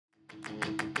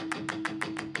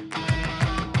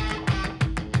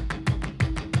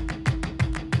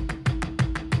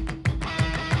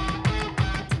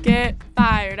get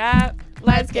fired up.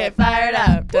 Let's get fired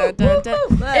up. Dun, dun, dun.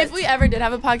 If we ever did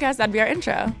have a podcast, that'd be our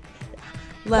intro.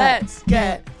 Let's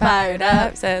get fired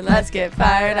up. Say, let's get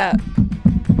fired up.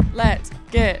 Let's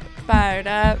get fired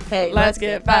up. Hey, let's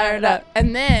get fired up.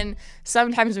 And then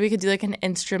sometimes we could do like an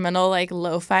instrumental, like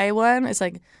lo-fi one. It's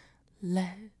like,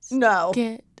 let's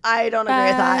get I don't agree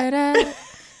with that.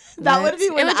 That would be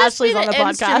when Ashley's on the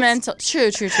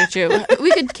podcast. True.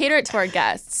 We could cater it to our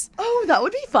guests. Oh, that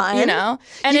would be fun. You know?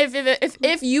 And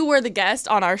if you were the guest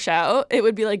on our show, it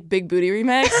would be like Big Booty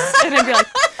Remix. And it'd be like,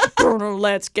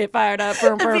 let's get fired up.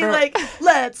 It'd be like,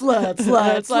 let's get.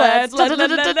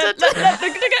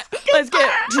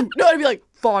 No, it'd be like,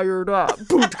 fired up.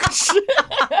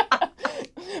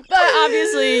 But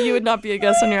obviously, you would not be a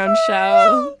guest on your own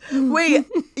show. Wait,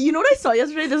 you know what I saw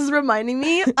yesterday? This is reminding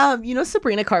me. You know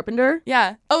Sabrina Carpenter?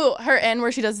 Yeah. Oh, her in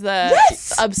where she does the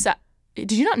upset.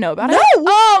 Did you not know about it? No.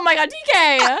 Oh my God,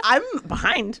 DK. I'm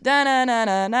behind.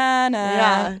 Da-na-na-na-na-na.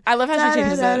 Yeah. I love how she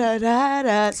changes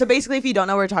it. So basically, if you don't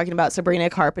know, we're talking about Sabrina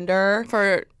Carpenter.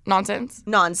 For Nonsense.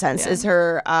 Nonsense is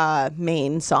her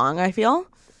main song, I feel.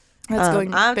 That's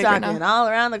going I'm big talking right now. all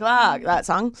around the clock. That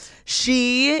song.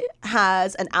 She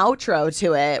has an outro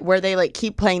to it where they like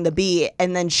keep playing the beat,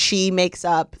 and then she makes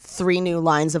up 3 new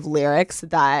lines of lyrics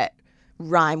that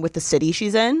rhyme with the city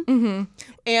she's in. Mm-hmm.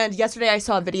 And yesterday I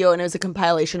saw a video, and it was a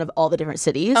compilation of all the different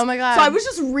cities. Oh my God! So I was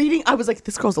just reading. I was like,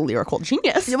 this girl's a lyrical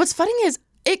genius. Yeah, what's funny is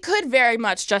it could very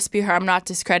much just be her. I'm not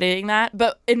discrediting that.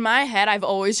 But in my head, I've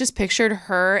always just pictured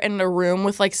her in a room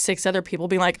with like 6 other people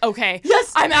being like, okay,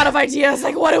 yes, I'm out of ideas.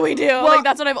 Like, what do we do? Well, like,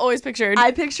 that's what I've always pictured. I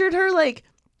pictured her like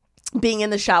being in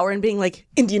the shower and being like,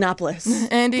 Indianapolis.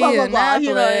 Indianapolis. Blah, blah, blah,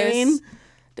 you know what I mean?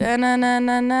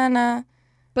 Da-na-na-na-na-na.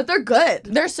 But they're good.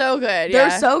 They're so good.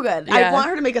 They're so good. Yeah. I want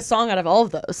her to make a song out of all of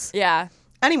those. Yeah.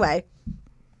 Anyway.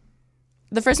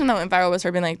 The first one that went viral was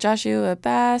her being like, Joshua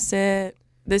Bassett.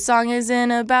 This song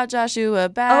isn't about Joshua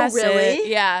Bassett. Oh, really?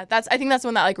 Yeah. I think that's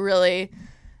one that like really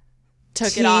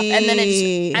took it off. And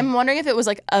then I'm wondering if it was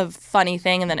like a funny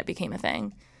thing and then it became a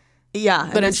thing. Yeah.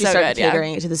 But and she started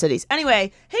catering it to the cities.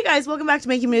 Anyway, hey guys, welcome back to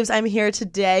Making Moves. I'm here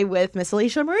today with Miss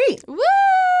Alisha Marie. Woo!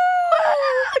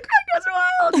 Congrats,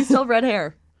 wild. You still have red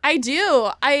hair. I do.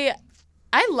 I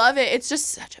love it. It's just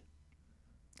such a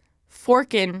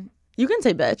forking You can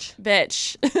say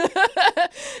bitch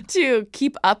to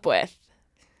keep up with.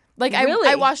 Like, really?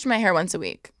 I wash my hair once a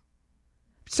week.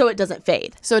 So it doesn't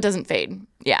fade.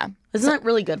 Yeah. Isn't that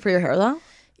really good for your hair though?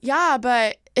 Yeah,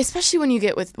 but especially when you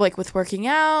get with working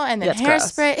out and then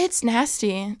hairspray, it's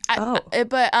nasty.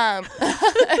 But not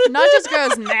just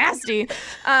gross, nasty.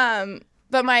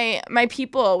 But my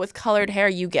people with colored hair,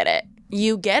 you get it.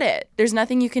 You get it. There's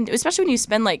nothing you can do, especially when you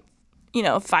spend like,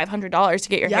 $500 to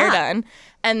get your hair done,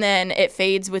 and then it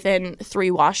fades within 3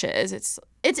 washes.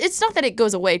 It's not that it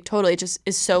goes away totally. It just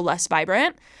is so less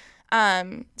vibrant.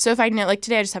 So if I know, like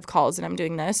today I just have calls and I'm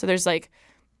doing this. So there's like,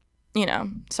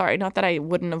 sorry, not that I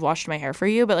wouldn't have washed my hair for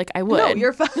you, but like I would. No,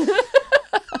 you're fine.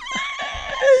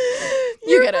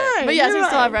 You get it. But yes, I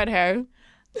still have red hair.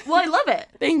 Well, I love it.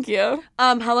 Thank you.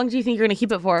 How long do you think you're going to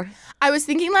keep it for? I was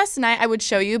thinking last night I would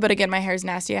show you, but again, my hair is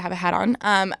nasty. I have a hat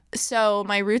on. So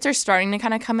my roots are starting to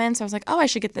kind of come in. So I was like, I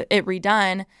should get it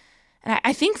redone. And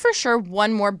I think for sure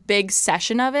one more big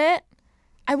session of it.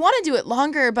 I want to do it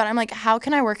longer, but I'm like, how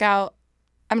can I work out?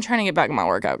 I'm trying to get back in my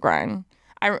workout grind.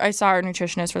 I saw our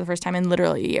nutritionist for the first time in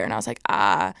literally a year, and I was like,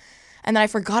 And then I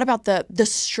forgot about the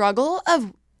struggle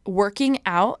of working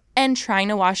out and trying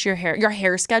to wash your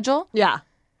hair schedule. Yeah.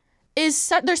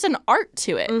 There's an art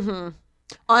to it. Mm-hmm.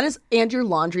 And your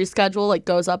laundry schedule like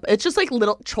goes up. It's just like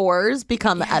little chores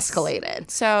become escalated.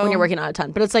 So when you're working out a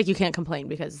ton, but it's like you can't complain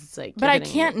because it's like. But I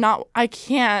can't not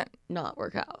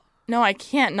work out. No, I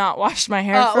can't not wash my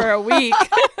hair for a week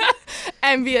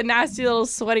and be a nasty little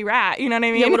sweaty rat. You know what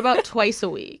I mean? Yeah. What about twice a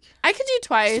week? I could do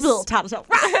twice. Stupid little tap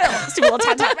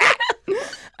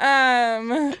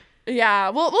rat. Yeah,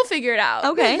 we'll figure it out.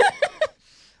 Okay.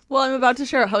 Well, I'm about to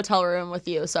share a hotel room with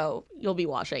you, so you'll be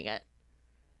washing it.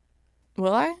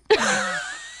 Will I?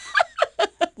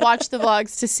 Watch the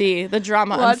vlogs to see the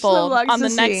drama unfold on the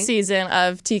next season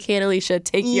of TK and Alisha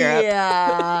Take Europe.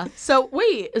 Yeah. So,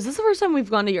 wait, is this the first time we've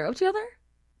gone to Europe together?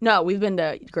 No, we've been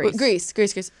to Greece.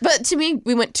 Greece. But to me,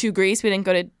 we went to Greece. We didn't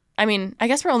go to, I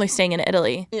guess we're only staying in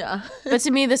Italy. Yeah. But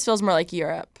to me, this feels more like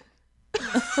Europe.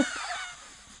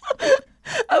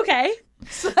 Okay.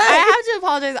 I have to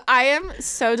apologize. I am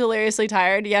so deliriously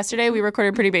tired. Yesterday, we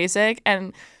recorded Pretty Basic,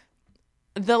 and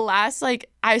the last,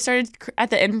 I started at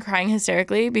the end crying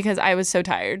hysterically because I was so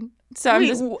tired. So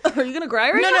Wait, are you gonna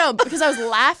cry right now? No, because I was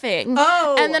laughing.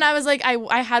 Oh. And then I was like,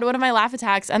 I had one of my laugh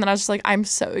attacks, and then I was just like, I'm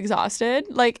so exhausted.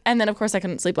 Like, and then of course I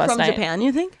couldn't sleep last night. From Japan,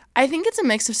 you think? I think it's a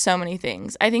mix of so many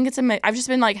things. I think it's I've just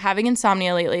been like having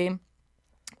insomnia lately.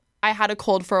 I had a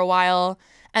cold for a while.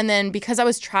 And then because I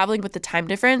was traveling with the time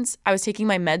difference, I was taking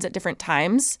my meds at different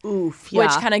times. Oof, yeah.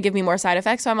 Which kind of give me more side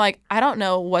effects. So I'm like, I don't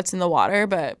know what's in the water,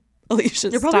 but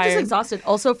Alicia's You're probably tired. just exhausted.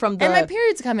 Also from the... And my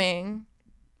period's coming.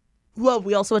 Well,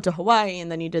 we also went to Hawaii, and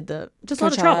then you did just a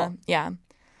lot of Coachella, travel. Yeah.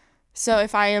 So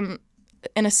if I am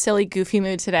in a silly, goofy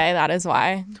mood today, that is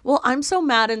why. Well, I'm so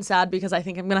mad and sad because I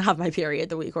think I'm going to have my period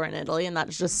the week we're in Italy, and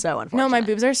that's just so unfortunate. No, my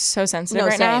boobs are so sensitive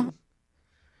right same. now.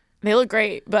 They look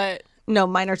great, but... No,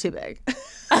 mine are too big.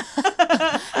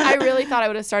 I really thought I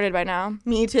would have started by now.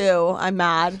 Me too. I'm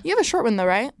mad. You have a short one though,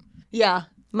 right? Yeah.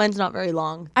 Mine's not very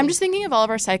long. I'm just thinking of all of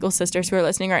our cycle sisters who are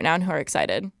listening right now and who are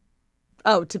excited.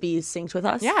 Oh, to be synced with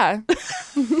us? Yeah.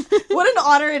 What an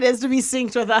honor it is to be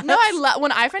synced with us. No,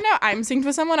 when I find out I'm synced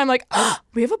with someone, I'm like, oh,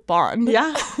 we have a bond.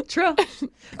 Yeah, true.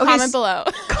 Comment below.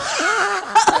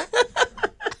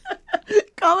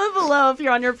 Comment below if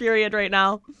you're on your period right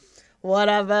now.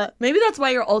 Whatever. Maybe that's why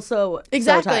you're also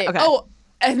exactly. So tired. Okay. Oh,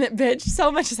 and bitch,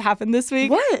 so much has happened this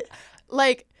week. What?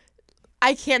 Like,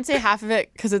 I can't say half of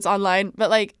it because it's online, but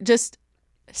like just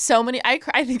so many. I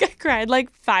think I cried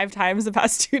like 5 times the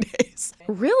past 2 days.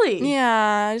 Really?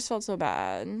 Yeah, I just felt so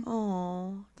bad.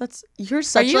 Oh, you're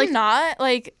such Are you like not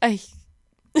like a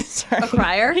a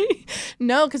crier?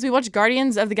 No, because we watched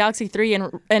Guardians of the Galaxy 3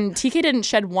 and TK didn't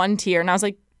shed 1 tear, and I was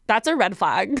like, that's a red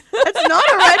flag. That's not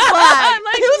a red flag. I'm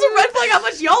like, it was a red flag how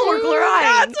much y'all were crying.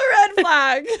 That's a red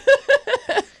flag.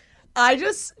 I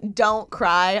just don't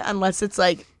cry unless it's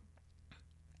like,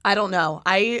 I don't know.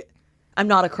 I'm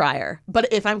not a crier.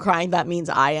 But if I'm crying, that means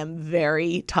I am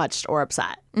very touched or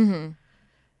upset. Mm-hmm.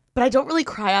 But I don't really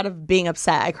cry out of being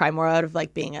upset. I cry more out of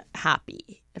like being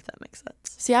happy, if that makes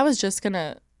sense. See, I was just going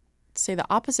to say the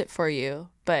opposite for you,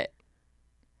 but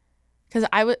because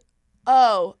I would...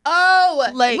 Oh,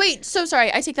 like, wait, so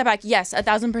sorry. I take that back. Yes,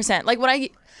 1,000%. Like,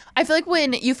 I feel like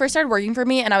when you first started working for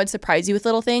me and I would surprise you with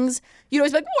little things, you'd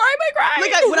always be like, why am I crying?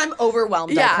 Like, when I'm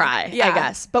overwhelmed, I cry, I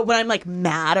guess. But when I'm, like,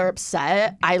 mad or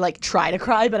upset, I, like, try to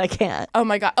cry, but I can't. Oh,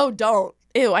 my God. Oh, don't.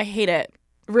 Ew, I hate it.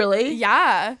 Really?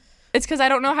 Yeah. It's because I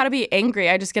don't know how to be angry.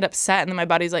 I just get upset and then my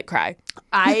body's like, cry.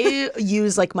 I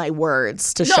use like my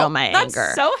words to show my anger.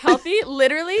 That's so healthy.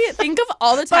 Literally, think of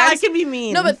all the times. But I can be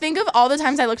mean. No, but think of all the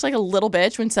times I looked like a little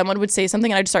bitch when someone would say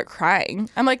something and I'd start crying.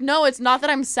 I'm like, no, it's not that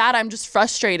I'm sad. I'm just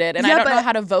frustrated and I don't know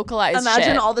how to vocalize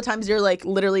Imagine shit. all the times you're like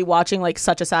literally watching like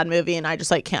such a sad movie and I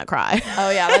just like can't cry.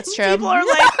 Oh, yeah, that's true. People are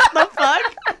like, the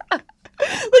fuck?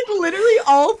 Like literally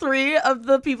all 3 of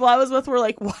the people I was with were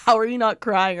like, how are you not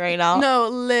crying right now? No,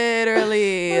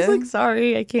 literally. I was like,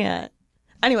 sorry, I can't.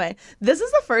 Anyway, this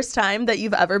is the first time that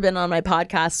you've ever been on my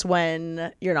podcast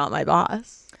when you're not my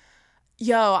boss.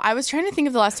 Yo, I was trying to think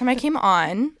of the last time I came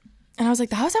on and I was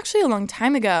like, that was actually a long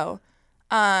time ago.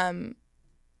 And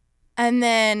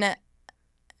then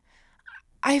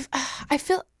I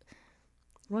feel...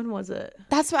 When was it?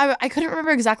 That's why I couldn't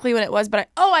remember exactly when it was, but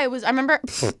I remember.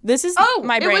 This is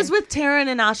my brain. It was with Taryn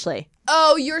and Ashley.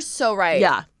 Oh, you're so right.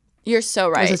 Yeah. You're so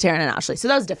right. It was with Taryn and Ashley. So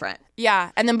that was different.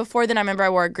 Yeah. And then before then, I remember I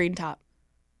wore a green top.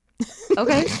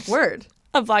 Okay. Word.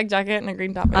 A black jacket and a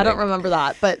green top. I don't remember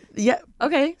that, but yeah.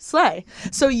 Okay. Slay.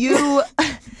 So you're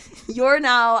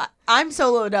now, I'm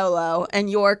solo dolo and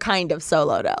you're kind of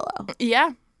solo dolo.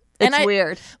 Yeah. It's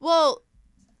weird. Well,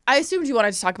 I assumed you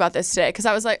wanted to talk about this today because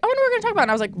I was like, I wonder what we're going to talk about.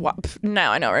 And I was like, what? No,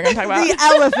 I know what we're going to talk about. The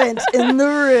elephant in the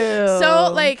room.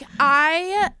 So, like,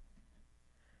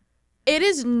 it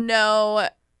is no...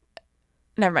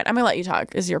 Never mind. I'm going to let you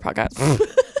talk. This is your podcast. I'm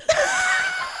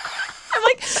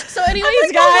like, so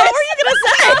anyways, guys. Well, what were you going to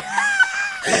say?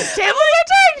 Table your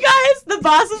turn, guys. The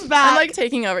boss is back. I'm like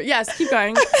taking over. Yes, keep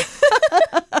going.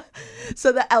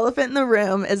 So the elephant in the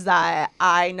room is that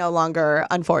I no longer,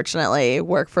 unfortunately,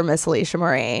 work for Miss Alisha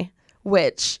Marie,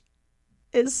 which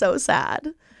is so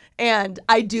sad. And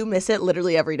I do miss it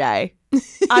literally every day.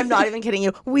 I'm not even kidding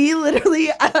you. We literally,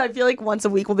 I feel like once a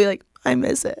week we'll be like, I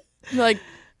miss it. You're like,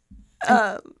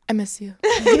 I miss you.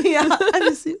 Yeah, I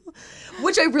miss you.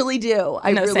 Which I really do.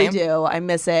 I really do. I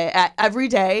miss it. Every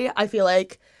day I feel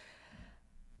like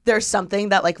there's something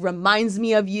that like reminds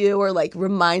me of you or like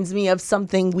reminds me of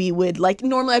something we would like.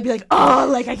 Normally I'd be like, oh,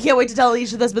 like I can't wait to tell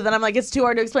Alisha this, but then I'm like, it's too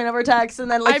hard to explain over text.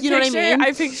 And then like, you know what I mean?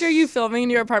 I picture you filming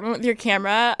in your apartment with your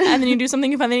camera and then you do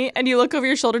something funny and you look over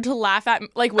your shoulder to laugh at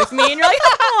like with me and you're like,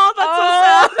 oh, that's so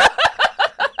sad.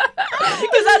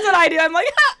 Because that's what I do. I'm like,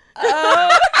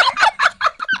 I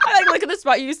like look at the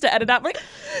spot you used to edit out. Like,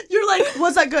 you're like,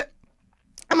 was that good?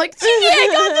 I'm like, I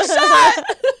got the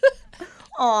shot.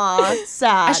 Aw,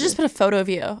 sad. I should just put a photo of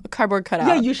you, a cardboard cutout.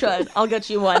 Yeah, you should. I'll get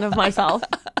you one of myself.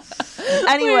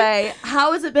 Anyway,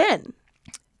 how has it been?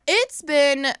 It's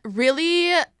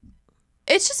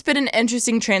just been an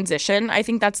interesting transition. I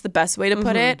think that's the best way to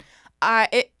put it.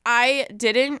 I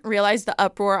didn't realize the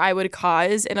uproar I would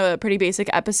cause in a Pretty Basic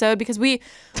episode because we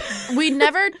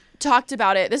never talked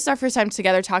about it. This is our first time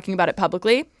together talking about it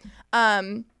publicly.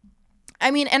 I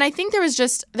mean, and I think there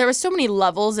was so many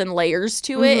levels and layers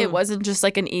to it. It wasn't just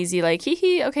like an easy like,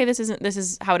 hee, okay, this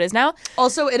is how it is now.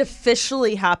 Also, it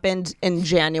officially happened in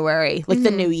January, like the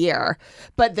new year.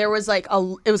 But there was like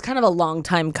it was kind of a long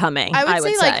time coming, I would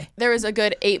say. Like there was a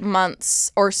good 8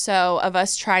 months or so of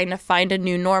us trying to find a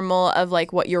new normal of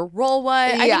like what your role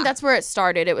was. Yeah. I think that's where it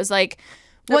started. It was like,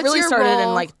 what's your role? It really started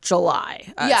in like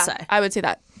July, I would say. I would say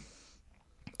that.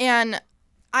 And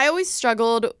I always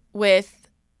struggled with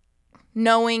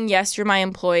knowing, yes, you're my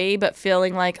employee, but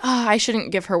feeling like, I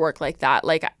shouldn't give her work like that.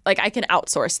 Like I can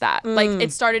outsource that. Like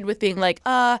it started with being like,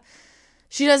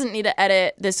 she doesn't need to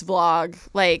edit this vlog.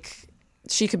 Like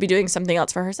she could be doing something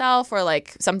else for herself or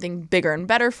like something bigger and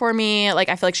better for me. Like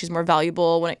I feel like she's more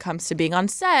valuable when it comes to being on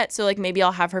set. So like maybe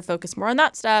I'll have her focus more on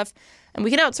that stuff and we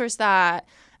can outsource that.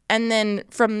 And then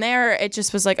from there, it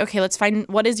just was like, okay, let's find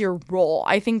what is your role.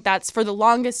 I think that's for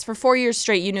 4 years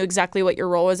straight, you knew exactly what your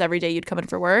role was every day you'd come in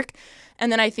for work.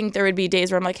 And then I think there would be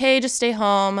days where I'm like, hey, just stay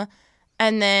home.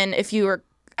 And then if you were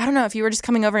just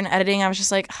coming over and editing, I was just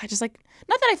like,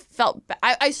 not that I felt bad.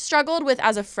 I struggled with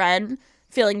as a friend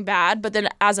feeling bad, but then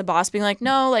as a boss being like,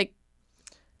 no, like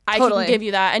I can give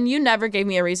you that. And you never gave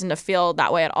me a reason to feel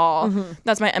that way at all.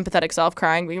 That's my empathetic self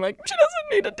crying, being like, she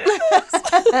doesn't need to do this.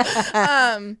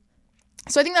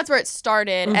 So I think that's where it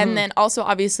started. And then also,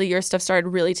 obviously, your stuff started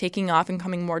really taking off and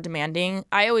becoming more demanding.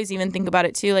 I always even think about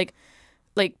it, too. Like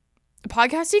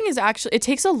podcasting is actually, it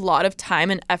takes a lot of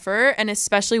time and effort. And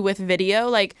especially with video,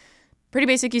 like Pretty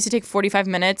Basic used to take 45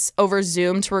 minutes over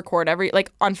Zoom to record on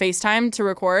FaceTime to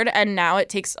record. And now it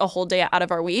takes a whole day out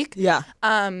of our week. Yeah.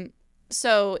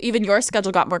 So even your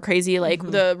schedule got more crazy, like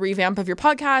the revamp of your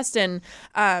podcast. And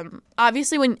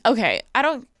obviously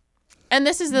and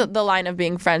this is the line of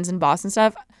being friends and boss and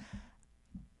stuff.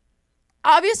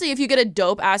 Obviously, if you get a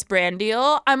dope-ass brand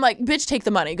deal, I'm like, bitch, take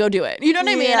the money. Go do it. You know what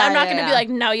I mean? I'm not going to be like,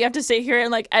 no, you have to sit here and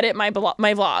like edit my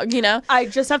vlog, you know? I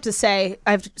just have to say,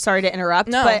 sorry to interrupt,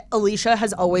 but Alisha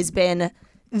has always been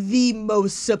the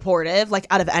most supportive, like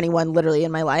out of anyone literally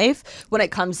in my life when it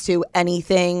comes to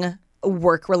anything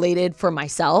work-related for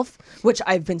myself, which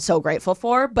I've been so grateful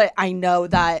for. But I know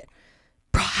that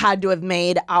had to have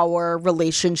made our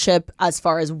relationship as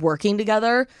far as working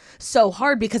together so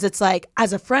hard because it's like,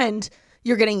 as a friend,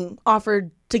 you're getting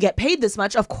offered to get paid this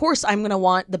much. Of course, I'm going to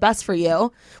want the best for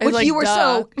you. Which like, you were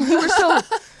so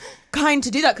kind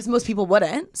to do that because most people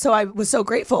wouldn't. So I was so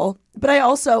grateful. But I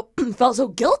also felt so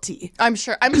guilty. I'm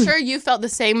sure you felt the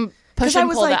same push and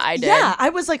pull that I did. Yeah, I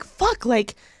was like, fuck,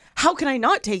 like, how can I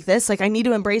not take this? Like, I need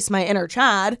to embrace my inner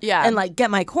Chad and like get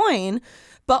my coin.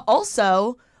 But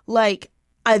also, like,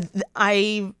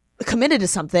 I committed to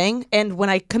something, and when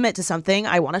I commit to something,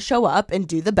 I want to show up and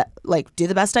do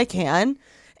the best I can.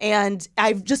 And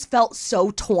I've just felt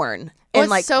so torn in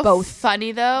like so both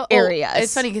funny though areas.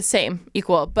 It's funny because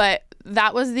equal, but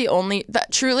that was the only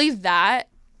that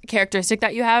characteristic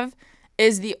that you have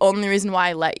is the only reason why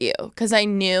I let you, because I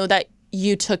knew that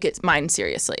you took mine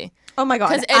seriously. Oh my God.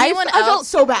 Because I felt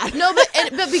so bad. No, but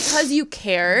because you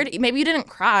cared, maybe you didn't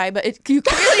cry, but you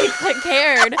clearly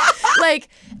cared. Like,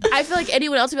 I feel like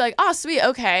anyone else would be like, oh, sweet,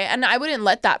 okay. And I wouldn't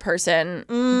let that person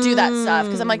do that stuff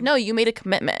because I'm like, no, you made a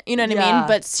commitment. You know what I mean?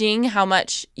 But seeing how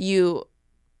much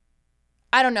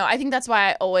I don't know. I think that's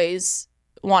why I always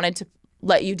wanted to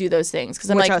let you do those things because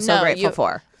I'm Which like, I was so grateful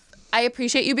for. I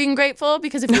appreciate you being grateful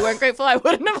because if you weren't grateful, I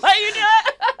wouldn't have let you do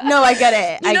it. No, I get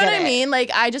it. You know what I mean? Like,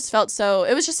 I just felt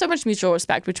it was just so much mutual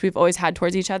respect, which we've always had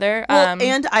towards each other. Well,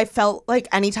 and I felt like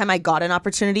anytime I got an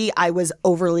opportunity, I was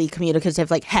overly communicative.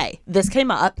 Like, hey, this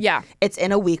came up. Yeah. It's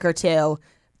in a week or two.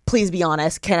 Please be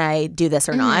honest. Can I do this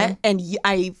or not? And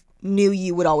I knew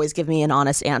you would always give me an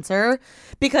honest answer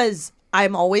because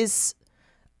I'm always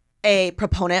a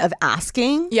proponent of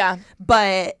asking. Yeah.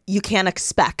 But you can't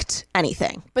expect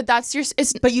anything. But that's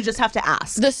but you just have to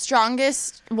ask.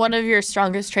 One of your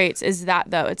strongest traits is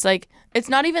that, though. It's like, it's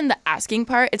not even the asking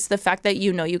part. It's the fact that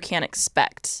you can't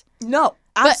expect. No,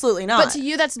 absolutely not. But to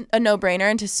you, that's a no-brainer.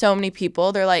 And to so many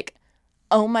people, they're like,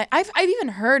 oh my, I've even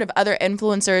heard of other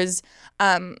influencers,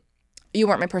 you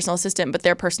weren't my personal assistant, but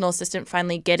their personal assistant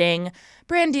finally getting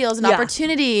brand deals and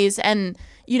opportunities. And,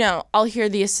 you know, I'll hear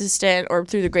the assistant or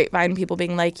through the grapevine people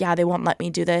being like, yeah, they won't let me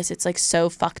do this. It's like so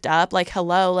fucked up. Like,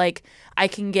 hello, like I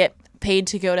can get paid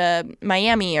to go to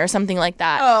Miami or something like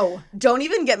that. Oh, don't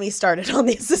even get me started on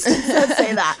the assistants that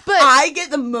say that. But I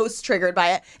get the most triggered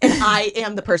by it, and I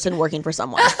am the person working for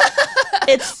someone.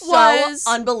 It's so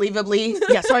unbelievably.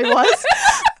 Yeah, sorry, was.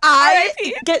 I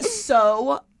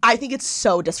think it's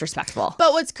so disrespectful.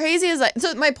 But what's crazy is like,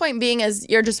 so my point being is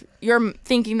you're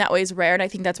thinking that way is rare, and I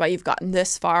think that's why you've gotten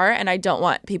this far, and I don't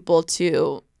want people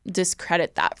to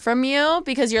discredit that from you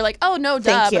because you're like, oh no,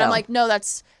 duh. But I'm like, no,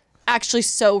 that's actually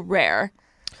so rare,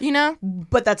 you know?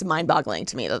 But that's mind-boggling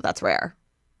to me that that's rare.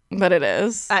 But it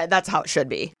is. That's how it should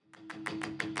be.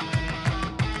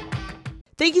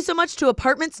 Thank you so much to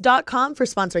Apartments.com for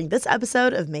sponsoring this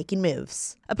episode of Making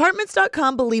Moves.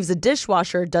 Apartments.com believes a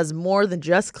dishwasher does more than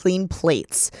just clean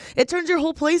plates. It turns your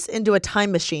whole place into a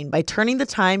time machine by turning the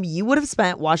time you would have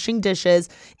spent washing dishes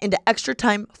into extra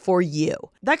time for you.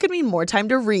 That could mean more time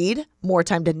to read, more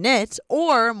time to knit,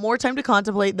 or more time to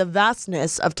contemplate the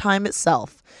vastness of time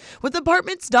itself. With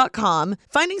Apartments.com,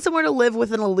 finding somewhere to live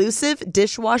with an elusive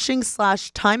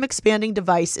dishwashing/time expanding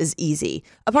device is easy.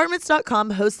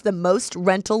 Apartments.com hosts the most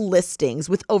rental listings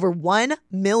with over 1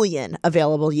 million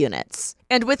available units.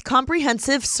 And with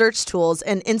comprehensive search tools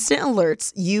and instant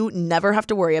alerts, you never have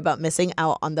to worry about missing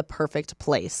out on the perfect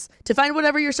place. To find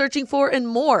whatever you're searching for and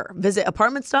more, visit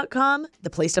Apartments.com, the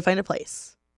place to find a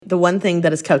place. The one thing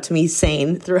that has kept me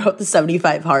sane throughout the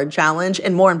 75 Hard Challenge,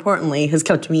 and more importantly, has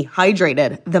kept me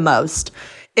hydrated the most,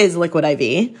 is Liquid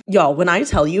IV. Y'all, when I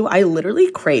tell you, I literally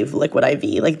crave Liquid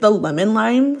IV. Like, the lemon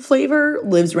lime flavor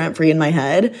lives rent-free in my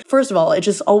head. First of all, it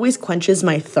just always quenches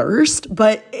my thirst,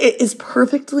 but it is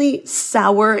perfectly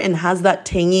sour and has that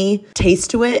tangy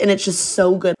taste to it, and it's just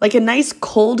so good. Like a nice,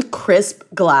 cold, crisp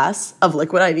glass of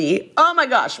Liquid IV. Oh my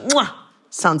gosh. Mwah!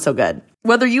 Sounds so good.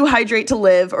 Whether you hydrate to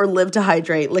live or live to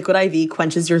hydrate, Liquid IV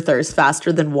quenches your thirst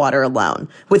faster than water alone.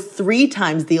 With 3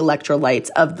 times the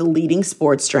electrolytes of the leading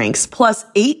sports drinks, plus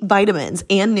 8 vitamins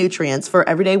and nutrients for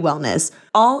everyday wellness,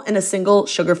 all in a single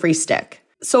sugar-free stick.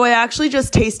 So I actually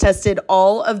just taste tested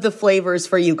all of the flavors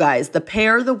for you guys. The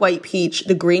pear, the white peach,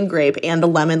 the green grape, and the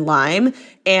lemon lime.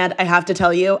 And I have to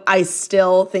tell you, I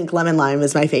still think lemon lime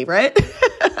is my favorite.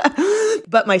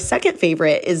 But my second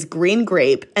favorite is green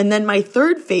grape. And then my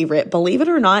third favorite, believe it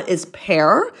or not, is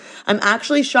pear. I'm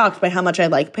actually shocked by how much I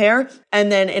like pear.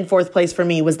 And then in fourth place for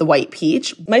me was the white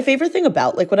peach. My favorite thing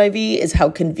about Liquid IV is how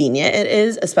convenient it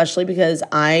is, especially because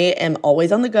I am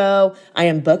always on the go. I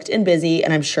am booked and busy,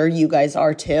 and I'm sure you guys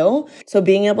are too. So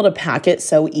being able to pack it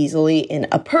so easily in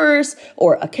a purse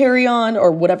or a carry-on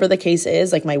or whatever the case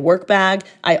is, like my work bag,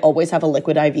 I always have a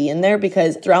Liquid IV in there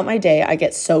because throughout my day, I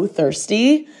get so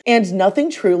thirsty and nothing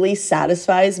truly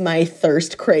satisfies my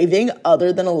thirst craving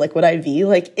other than a Liquid IV.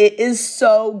 Like, it is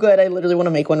so good. I literally want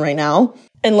to make one right now.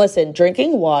 And listen,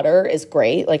 drinking water is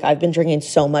great. Like, I've been drinking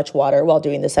so much water while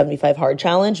doing the 75 Hard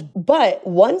Challenge, but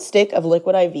 1 stick of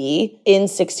Liquid IV in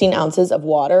 16 ounces of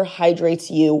water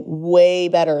hydrates you way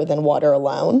better than water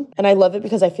alone. And I love it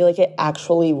because I feel like it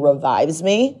actually revives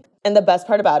me. And the best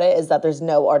part about it is that there's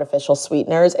no artificial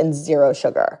sweeteners and 0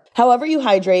 sugar. However you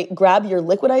hydrate, grab your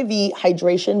Liquid IV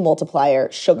Hydration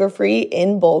Multiplier, sugar-free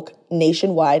in bulk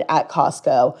nationwide at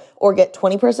Costco, or get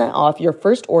 20% off your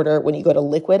first order when you go to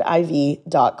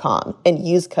liquidiv.com and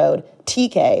use code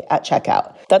TK at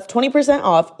checkout. That's 20%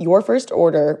 off your first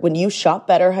order when you shop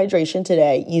Better Hydration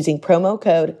today using promo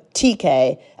code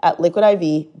TK at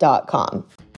liquidiv.com.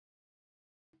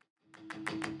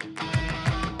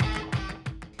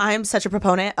 I'm such a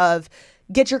proponent of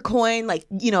get your coin, like,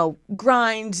 you know,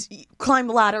 grind, climb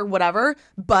the ladder, whatever.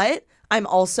 But I'm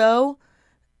also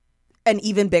an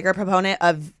even bigger proponent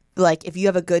of, like, if you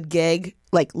have a good gig,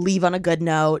 like, leave on a good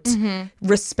note,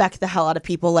 respect the hell out of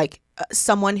people. Like,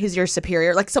 someone who's your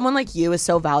superior, like someone like you is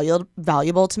so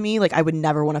valuable to me. Like, I would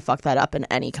never want to fuck that up in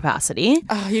any capacity.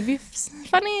 Oh, you'd be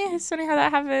funny. It's funny how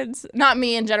that happens. Not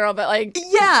me in general, but like,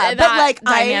 yeah, but like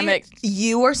dynamic.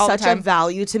 You are such a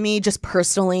value to me, just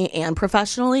personally and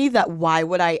professionally, that why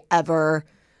would I ever,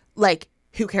 like,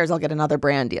 who cares? I'll get another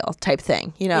brand deal type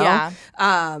thing, you know? Yeah.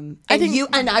 And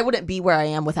I wouldn't be where I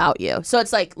am without you. So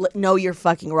it's like, know your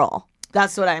fucking role.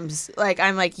 That's what I'm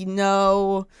like, you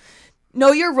know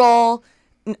your role,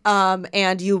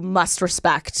 and you must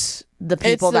respect the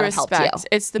people that have helped you.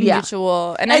 It's the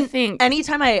mutual. And I think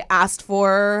anytime I asked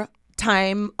for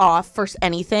time off for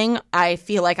anything, I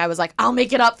feel like I was like, I'll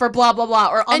make it up for blah, blah, blah,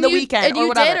 or on the weekend or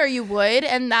whatever. And you did, or you would.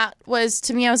 And that was,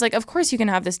 to me, I was like, of course you can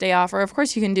have this day off, or of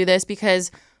course you can do this,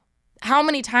 because how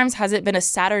many times has it been a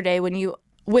Saturday when you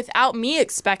without me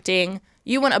expecting,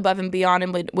 you went above and beyond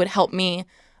and would help me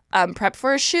prep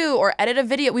for a shoot or edit a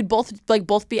video. We'd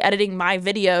both be editing my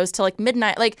videos till like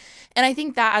midnight. Like, and I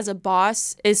think that as a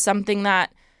boss is something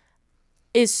that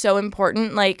is so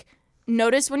important. Like,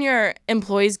 notice when your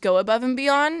employees go above and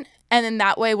beyond, and then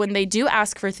that way when they do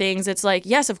ask for things, it's like,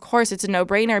 yes, of course, it's a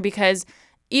no-brainer, because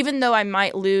even though I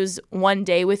might lose one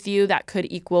day with you that could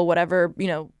equal whatever, you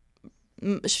know,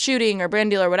 shooting or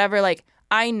brand deal or whatever, like,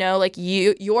 I know, like,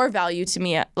 your value to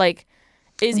me, like,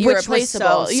 is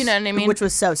irreplaceable. You know what I mean? Which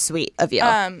was so sweet of you.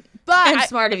 But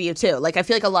smart of you, too. Like, I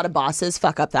feel like a lot of bosses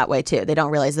fuck up that way, too. They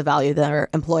don't realize the value of their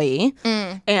employee,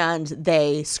 and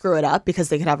they screw it up because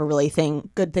they could have a really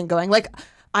good thing going. Like,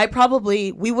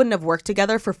 we wouldn't have worked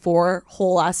together for 4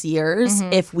 whole ass years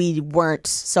if we weren't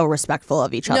so respectful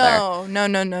of each other. No.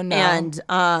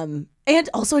 And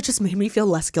also, it just made me feel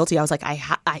less guilty. I was like, I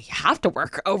have to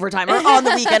work overtime or on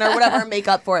the weekend or whatever and make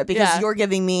up for it, because you're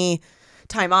giving me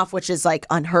time off, which is like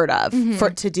unheard of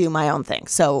to do my own thing.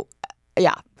 So,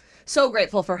 yeah. So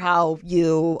grateful for how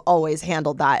you always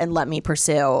handled that and let me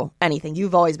pursue anything.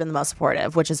 You've always been the most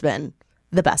supportive, which has been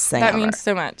the best thing That ever. means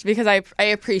so much, because I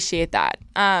appreciate that.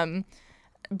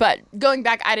 But going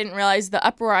back, I didn't realize the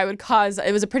uproar I would cause.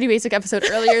 It was a pretty basic episode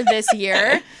earlier this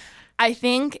year, I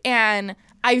think, and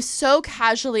I so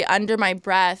casually under my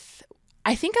breath,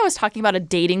 I think I was talking about a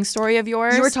dating story of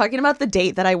yours. You were talking about the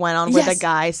date that I went on where the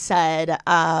guy said,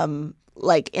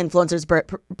 like, influencers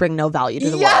bring no value to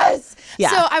the world. Yes!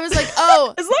 Yeah. So I was like,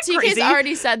 oh, TK's crazy?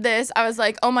 Already said this. I was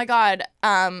like, oh my God,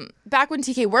 back when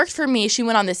TK worked for me, she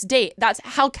went on this date. That's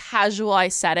how casual I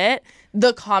said it.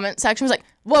 The comment section was like,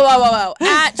 whoa,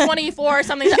 at 24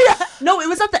 something. Yeah. No, it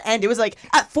was at the end. It was like,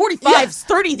 at 45,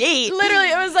 30 date.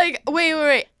 Literally, it was like,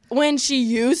 wait. When she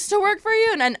used to work for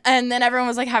you, and then everyone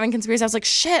was like having conspiracy. I was like,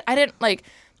 shit, I didn't.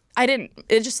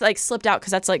 It just like slipped out,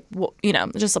 because that's like, you know,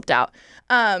 it just slipped out.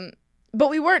 But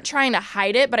we weren't trying to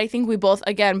hide it. But I think we both,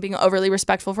 again, being overly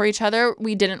respectful for each other,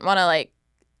 we didn't want to like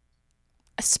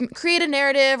create a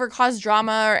narrative or cause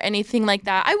drama or anything like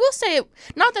that. I will say,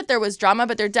 not that there was drama,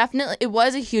 but it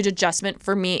was a huge adjustment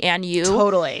for me and you.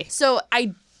 Totally. So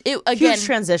again, huge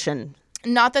transition.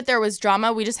 Not that there was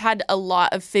drama. We just had a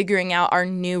lot of figuring out our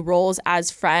new roles as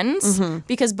friends,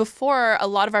 because before, a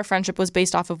lot of our friendship was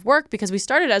based off of work, because we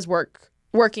started as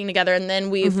working together, and then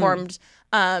we formed,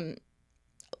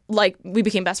 we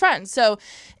became best friends. So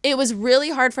it was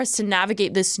really hard for us to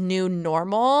navigate this new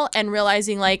normal and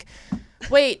realizing, like,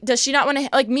 wait, does she not want to,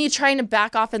 like, me trying to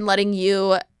back off and letting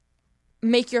you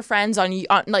make your friends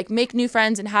make new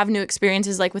friends and have new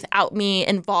experiences, like, without me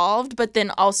involved, but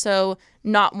then also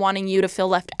not wanting you to feel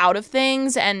left out of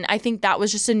things. And I think that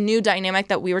was just a new dynamic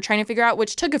that we were trying to figure out,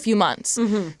 which took a few months.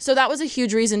 So that was a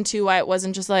huge reason too why it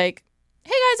wasn't just like,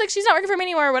 hey guys, like, she's not working for me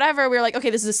anymore or whatever. We were like,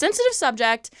 okay, this is a sensitive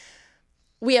subject.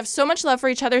 We have so much love for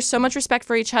each other, so much respect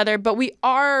for each other, but we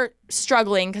are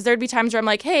struggling, because there'd be times where I'm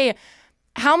like, hey,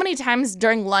 how many times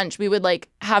during lunch we would like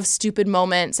have stupid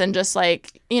moments, and just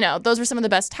like, you know, those were some of the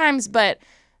best times. But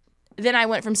then I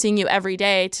went from seeing you every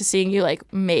day to seeing you like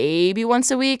maybe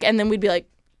once a week, and then we'd be like,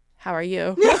 how are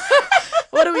you?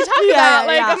 What do we talk about?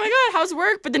 Like, oh my God, how's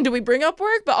work? But then do we bring up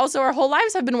work? But also our whole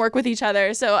lives have been work with each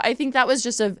other. So I think that was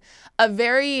just a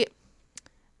very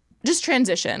just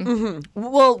transition.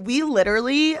 Well, we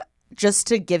literally, just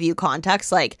to give you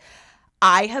context, like,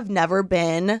 I have never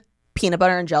been peanut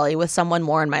butter and jelly with someone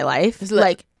more in my life.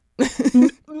 Like, no,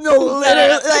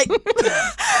 literally, like,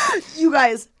 you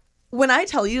guys, when I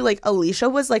tell you, like,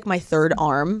 Alisha was like my third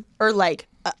arm, or like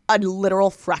a literal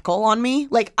freckle on me.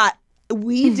 Like,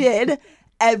 we did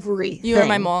everything. You were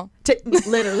my mole.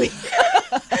 Literally.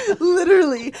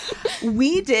 Literally.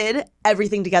 We did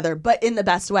everything together, but in the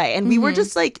best way. And we were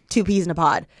just like 2 peas in a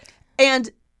pod. And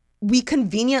we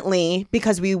conveniently,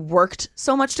 because we worked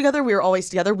so much together, we were always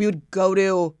together, we would go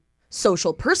to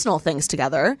social, personal things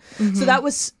together. So that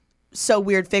was so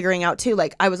weird figuring out too.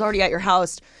 Like, I was already at your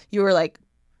house. You were like,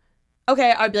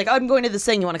 okay, I'd be like, I'm going to this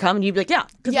thing. You want to come? And you'd be like, yeah,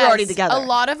 because we're already together. A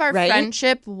lot of our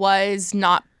friendship was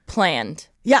not planned.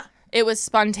 Yeah. It was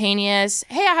spontaneous.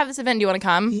 Hey, I have this event. Do you want to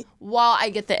come? While I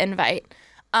get the invite.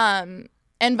 And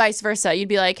vice versa. You'd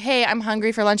be like, hey, I'm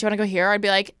hungry for lunch. You want to go here? I'd be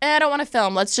like, I don't want to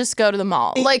film. Let's just go to the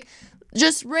mall. Like,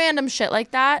 just random shit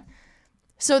like that.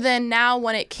 So then now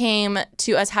when it came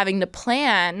to us having to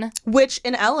plan. Which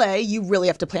in LA, you really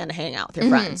have to plan to hang out with your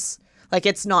friends. Like,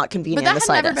 it's not convenient. But that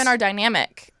had never been our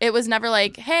dynamic. It was never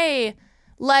like, hey,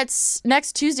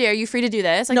 next Tuesday, are you free to do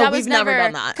this? Like, no, that was we've never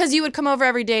done that. Because you would come over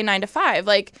every day 9 to 5.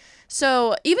 Like,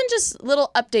 so even just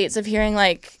little updates of hearing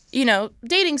like,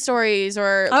 dating stories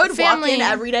or I would family. walk in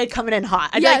every day coming in hot.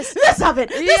 I'd be like, this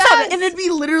happened. And it'd be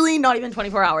literally not even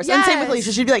 24 hours. Yes. And same with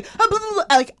Alisha. She'd be like, oh, blah, blah,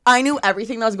 blah. Like, I knew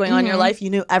everything that was going on in your life. You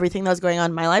knew everything that was going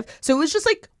on in my life. So it was just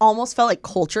like almost felt like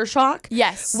culture shock.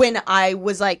 Yes. When I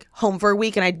was like home for a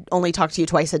week and I only talked to you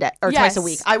twice a day or twice a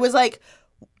week. I was like,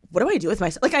 what do I do with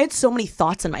myself? Like, I had so many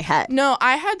thoughts in my head. No,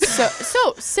 I had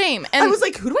so same. And I was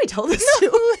like, who do I tell this to?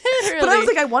 Literally. But I was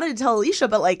like, I wanted to tell Alisha,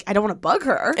 but like, I don't want to bug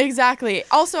her. Exactly.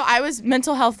 Also, I was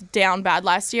mental health down bad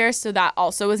last year, so that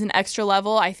also was an extra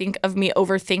level, I think, of me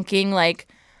overthinking, like,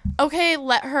 okay,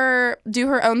 let her do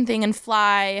her own thing and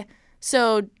fly,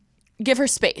 so give her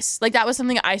space. Like, that was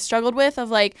something I struggled with, of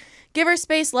like, give her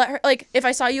space, let her, like, if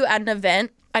I saw you at an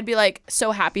event, I'd be like,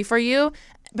 so happy for you,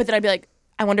 but then I'd be like,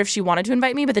 I wonder if she wanted to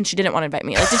invite me, but then she didn't want to invite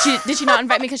me. Like, did she not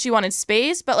invite me because she wanted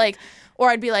space? But like, or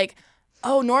I'd be like,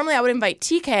 oh, normally I would invite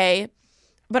TK,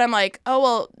 but I'm like, oh,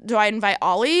 well, do I invite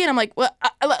Ollie? And I'm like, well,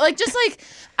 like, just like,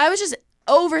 I was just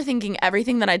overthinking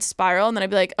everything that I'd spiral, and then I'd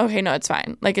be like, okay, no, it's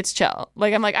fine. Like, it's chill.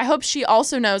 Like, I'm like, I hope she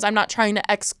also knows I'm not trying to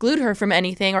exclude her from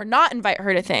anything or not invite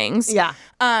her to things. Yeah.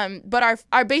 But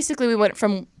our basically we went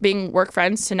from being work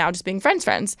friends to now just being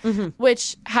friends,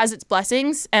 which has its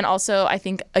blessings and also I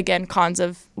think again cons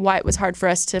of why it was hard for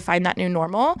us to find that new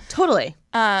normal. Totally.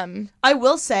 I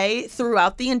will say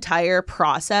throughout the entire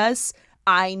process,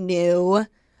 I knew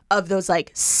of those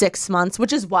like 6 months,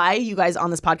 which is why you guys on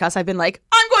this podcast, I've been like,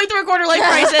 I'm going through a quarter life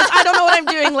crisis. I don't know what I'm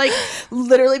doing. Like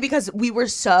literally because we were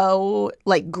so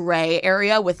like gray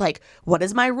area with like, what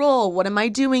is my role? What am I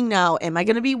doing now? Am I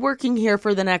going to be working here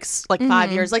for the next like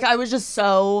 5 years? Like I was just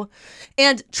so,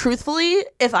 and truthfully,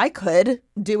 if I could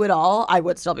do it all, I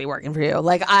would still be working for you.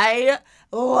 Like I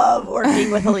love working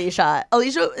with Alisha.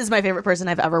 Alisha is my favorite person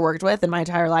I've ever worked with in my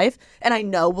entire life. And I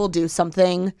know we'll do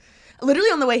something.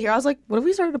 Literally on the way here, I was like, what if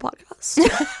we started a podcast?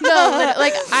 No,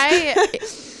 like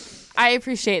I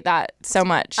appreciate that so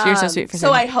much. You're so sweet for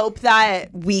saying that. So I hope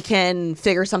that we can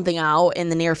figure something out in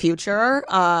the near future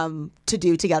to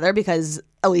do together because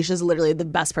Alicia's literally the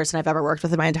best person I've ever worked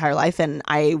with in my entire life. And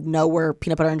I know we're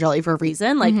peanut butter and jelly for a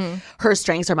reason. Like her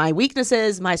strengths are my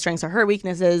weaknesses. My strengths are her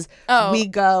weaknesses. Oh. We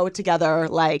go together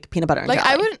like peanut butter and jelly. Like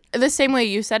I wouldn't, the same way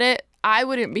you said it, I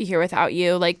wouldn't be here without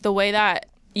you. Like the way that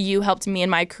you helped me in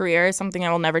my career is something I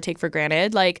will never take for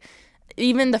granted. Like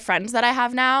even the friends that I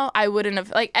have now, I wouldn't have,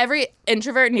 like every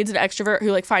introvert needs an extrovert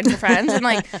who like finds their friends. And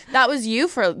like that was you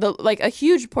for the like a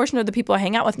huge portion of the people I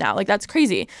hang out with now. Like that's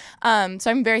crazy. So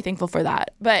I'm very thankful for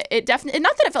that. But it definitely,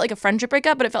 not that it felt like a friendship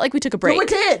breakup, but it felt like we took a break. No, it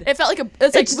did. It felt like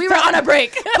it's like we were on a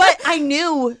break. But I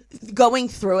knew going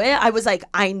through it, I was like,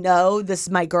 I know this is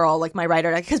my girl, like my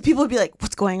writer, because people would be like,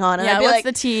 what's going on? And yeah, I'd be what's like,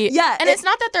 the tea? Yeah. And it's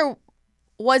not that there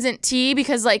wasn't tea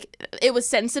because like it was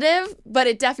sensitive, but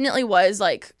it definitely was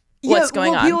like what's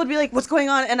going on. People would be like, what's going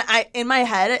on? And I, in my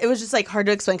head, it was just like hard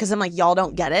to explain because I'm like, y'all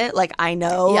don't get it. Like I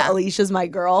know Alicia's my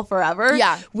girl forever.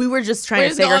 Yeah. We were just trying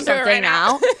to figure something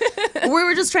out. We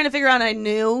were just trying to figure out, I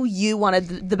knew you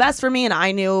wanted the best for me and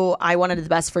I knew I wanted the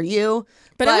best for you.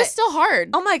 But it was still hard.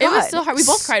 Oh my God. It was still hard. We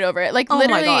both cried over it. Like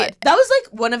literally. My God. That was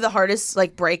like one of the hardest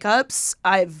like breakups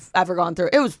I've ever gone through.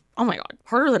 It was, oh my God,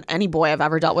 harder than any boy I've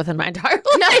ever dealt with in my entire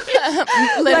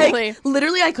life. Literally. Like,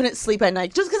 literally, I couldn't sleep at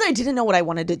night just because I didn't know what I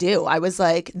wanted to do. I was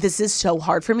like, this is so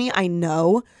hard for me. I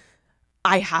know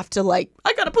I have to like,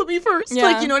 I gotta put me first. Yeah.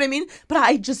 Like, you know what I mean?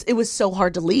 But it was so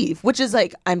hard to leave, which is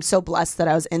like, I'm so blessed that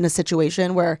I was in a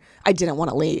situation where I didn't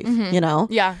want to leave, you know?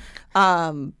 Yeah.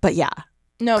 But yeah.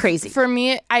 No, crazy. For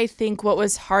me, I think what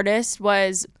was hardest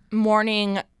was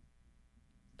mourning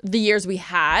the years we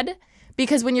had.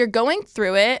 Because when you're going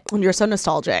through it... When you're so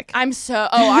nostalgic. I'm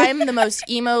the most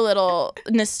emo little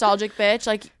nostalgic bitch.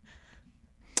 Like,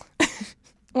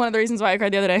 one of the reasons why I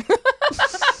cried the other day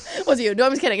was you. No,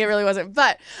 I'm just kidding. It really wasn't.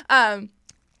 But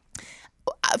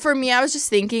for me, I was just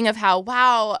thinking of how,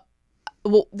 wow,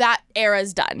 that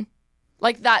era's done.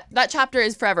 Like, that chapter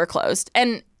is forever closed.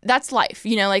 And that's life,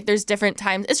 you know? Like, there's different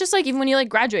times. It's just like even when you, like,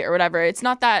 graduate or whatever. It's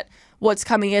not that what's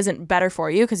coming isn't better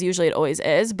for you, because usually it always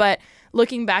is. But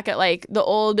looking back at like the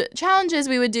old challenges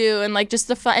we would do and like just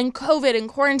the fun and COVID and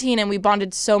quarantine, and we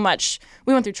bonded so much.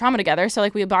 We went through trauma together, so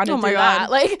like we bonded through that.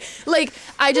 Like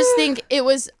I just think I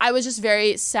was just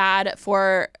very sad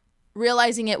for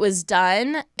realizing it was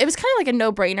done. It was kind of like a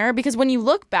no-brainer because when you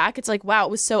look back, it's like, wow,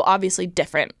 it was so obviously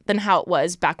different than how it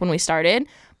was back when we started.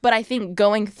 But I think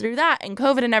going through that and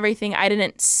COVID and everything, I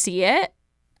didn't see it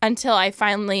until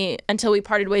we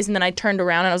parted ways, and then I turned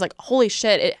around and I was like, holy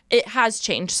shit, it has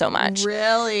changed so much.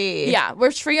 Really? Yeah.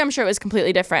 Which for you, I'm sure it was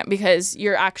completely different because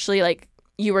you're actually like,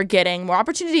 you were getting more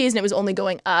opportunities and it was only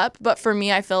going up. But for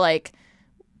me, I feel like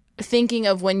thinking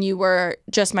of when you were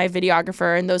just my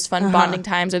videographer and those fun bonding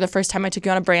times, or the first time I took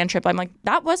you on a brand trip, I'm like,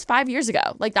 that was 5 years ago.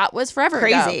 Like, that was forever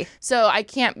ago. So I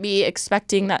can't be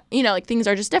expecting that, you know, like, things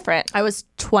are just different. I was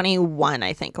 21,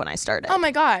 I think, when I started. Oh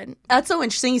my God. That's so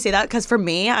interesting you say that, because for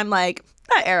me, I'm like,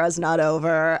 that era's not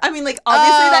over. I mean, like,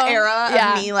 obviously that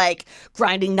era of me, like,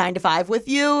 grinding 9 to 5 with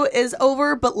you is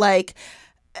over, but, like,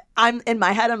 I'm in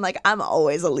my head, I'm like, I'm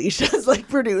always Alicia's like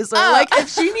producer. Like, if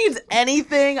she needs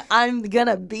anything, I'm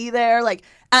gonna be there. Like,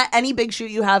 at any big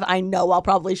shoot you have, I know I'll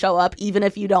probably show up, even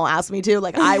if you don't ask me to.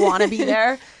 Like, I want to be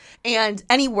there. And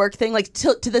any work thing, like,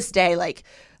 to this day, like,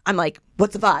 I'm like,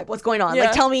 what's the vibe? What's going on?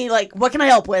 Like, tell me, like, what can I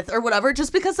help with or whatever?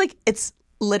 Just because, like, it's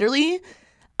literally,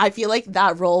 I feel like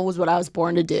that role was what I was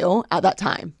born to do at that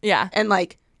time. Yeah. And,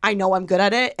 like, I know I'm good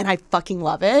at it and I fucking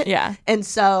love it. Yeah. And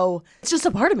so it's just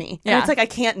a part of me. Yeah. And it's like I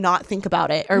can't not think about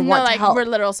it or want to help. We're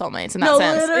literal soulmates in that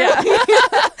sense. Literally.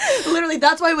 Yeah. Literally,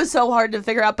 that's why it was so hard to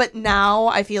figure out. But now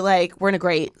I feel like we're in a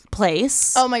great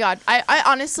place. Oh my God. I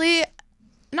honestly,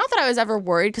 not that I was ever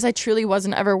worried, because I truly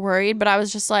wasn't ever worried, but I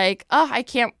was just like, oh, I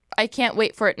can't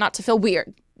wait for it not to feel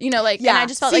weird. You know, like, and I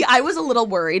just felt like I was a little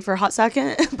worried for a hot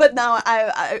second, but now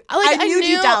I knew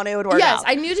deep down it would work out. Yes,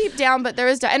 I knew deep down, but there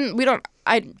was, and we don't,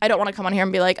 I don't want to come on here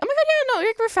and be like, oh my God, yeah,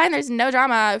 no, we're fine, there's no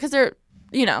drama, because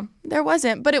there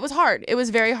wasn't, but it was hard. It was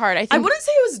very hard. I wouldn't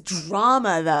say it was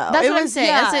drama, though. That's what I'm saying.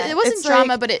 Yeah, it wasn't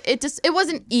drama, but it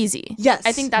wasn't easy. Yes.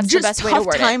 I think that's just the best way to word it.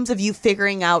 Just tough times of you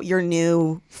figuring out your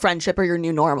new friendship or your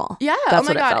new normal. Yeah. That's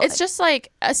oh my God. It's just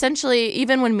like, essentially,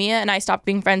 even when Mia and I stopped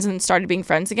being friends and started being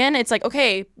friends again, it's like,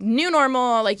 okay, new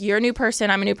normal, like, you're a new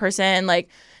person, I'm a new person, like,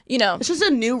 you know. It's just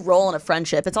a new role in a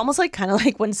friendship. It's almost like kind of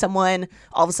like when someone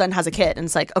all of a sudden has a kid and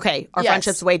it's like, okay, our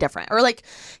friendship's way different. Or like,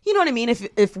 you know what I mean?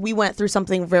 If we went through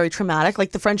something very traumatic,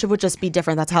 like the friendship would just be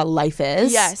different. That's how life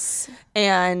is. Yes.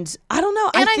 And I don't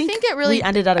know. And I think it really, we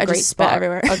ended at a great spot.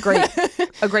 Everywhere.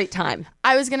 a great time.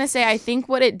 I was going to say, I think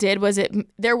what it did was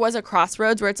there was a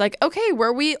crossroads where it's like, okay,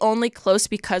 were we only close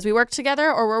because we worked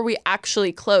together, or were we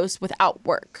actually close without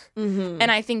work? Mm-hmm.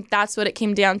 And I think that's what it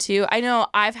came down to. I know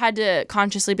I've had to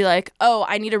consciously be like, oh,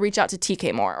 I need to reach out to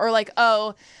TK more, or like,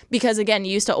 oh, because again,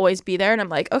 you used to always be there, and I'm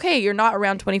like, okay, you're not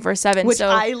around 24/7. Which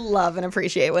I love and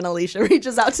appreciate when Alisha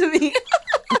reaches out to me.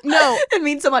 No, it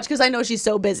means so much because I know she's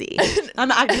so busy.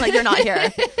 I'm acting like you're not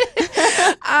here.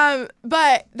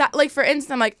 But that, like, for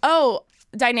instance, I'm like, oh,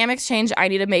 dynamics change. I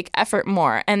need to make effort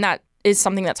more, and that is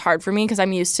something that's hard for me because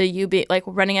I'm used to you be like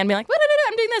running and being like,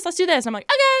 I'm doing this, let's do this. I'm like,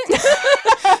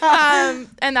 okay.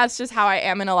 And that's just how I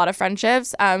am in a lot of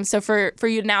friendships. So for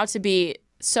you now to be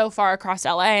so far across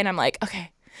LA, and I'm like,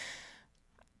 okay,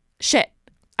 shit,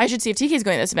 I should see if TK's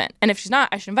going to this event. And if she's not,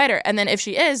 I should invite her. And then if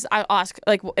she is, I'll ask,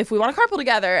 like, if we want to carpool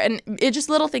together. And it just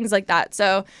little things like that.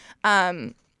 So,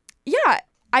 yeah,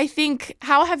 I think,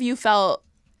 how have you felt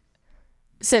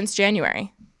since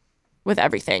January with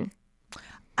everything?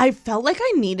 I felt like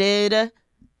I needed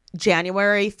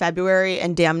January, February,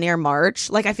 and damn near March.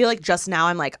 Like, I feel like just now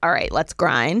I'm like, all right, let's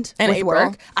grind and with April.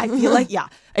 Work. I feel like,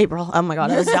 April. Oh my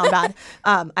God, I was down bad.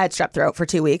 I had strep throat for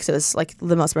 2 weeks. It was like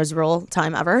the most miserable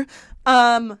time ever.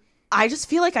 I just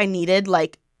feel like I needed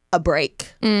like a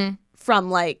break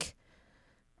from like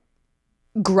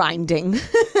grinding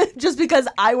just because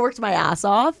I worked my ass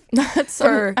off. I'm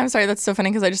sorry, that's so funny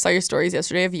because I just saw your stories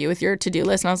yesterday of you with your to-do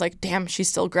list, and I was like, damn, she's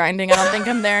still grinding. I don't think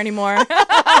I'm there anymore.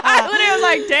 I literally was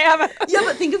like, damn. Yeah,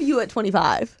 but think of you at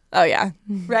 25. Oh yeah.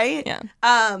 Right? Yeah.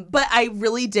 But I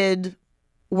really did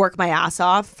work my ass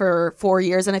off for 4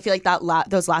 years, and I feel like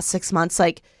those last 6 months,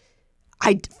 like,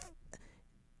 I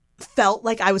felt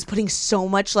like I was putting so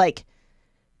much like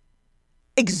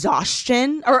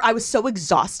exhaustion, or I was so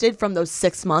exhausted from those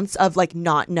 6 months of like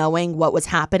not knowing what was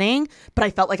happening, but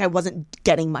I felt like I wasn't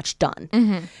getting much done.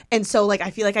 Mm-hmm. And so like I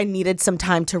feel like I needed some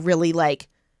time to really like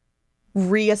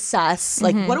reassess,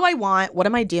 like, what do I want? What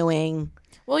am I doing?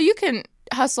 Well, you can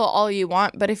hustle all you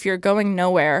want, but if you're going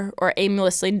nowhere or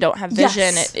aimlessly don't have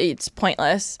vision, it's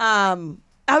pointless. I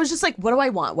was just like, what do I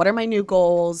want? What are my new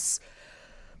goals?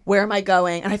 Where am I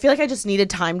going? And I feel like I just needed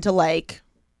time to like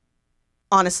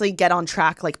honestly get on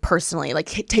track, like personally, like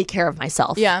take care of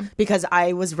myself. Yeah. Because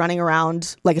I was running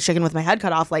around like a chicken with my head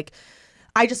cut off. Like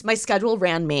my schedule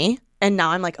ran me, and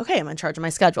now I'm like, okay, I'm in charge of my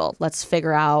schedule. Let's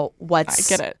figure out what's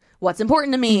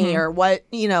important to me, or what,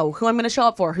 who I'm going to show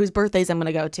up for, whose birthdays I'm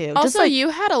going to go to. Also, just like, you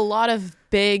had a lot of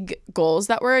big goals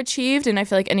that were achieved, and I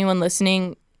feel like anyone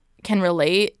listening can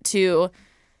relate to,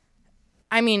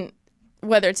 I mean,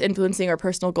 whether it's influencing or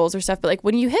personal goals or stuff, but like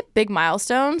when you hit big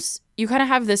milestones, you kind of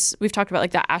have this, we've talked about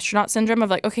like that astronaut syndrome of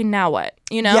like, okay, now what,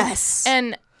 Yes.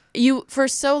 And you, for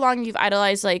so long, you've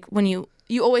idolized like when you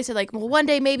you always said like, well, one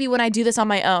day maybe when I do this on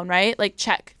my own, right? Like,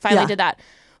 check, finally did that.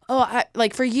 Oh,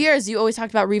 like for years, you always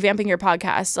talked about revamping your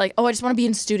podcast. Like, oh, I just want to be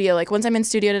in studio. Like, once I'm in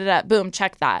studio, boom,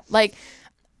 check that. Like,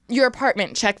 your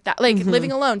apartment, check that. Like,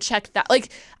 living alone, check that. Like,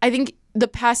 I think the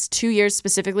past 2 years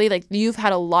specifically, like, you've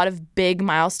had a lot of big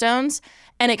milestones,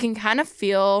 and it can kind of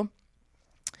feel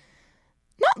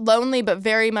not lonely, but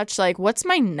very much like, what's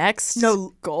my next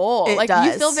goal? Like,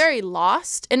 you feel very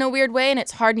lost in a weird way, and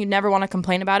it's hard, and you never want to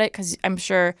complain about it, because I'm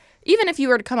sure even if you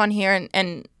were to come on here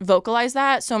and vocalize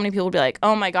that, so many people would be like,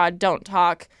 oh my God, don't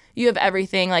talk. You have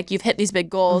everything. Like, you've hit these big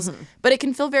goals. But it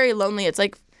can feel very lonely. It's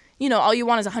like, you know, all you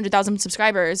want is 100,000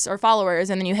 subscribers or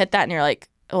followers, and then you hit that and you're like,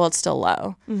 well, it's still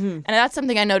low. And that's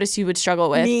something I noticed you would struggle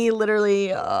with. Me,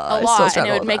 literally, a lot. And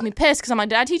it would make me pissed because I'm like,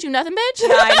 did I teach you nothing, bitch?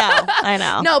 Yeah, I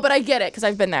know. No, but I get it because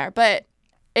I've been there. But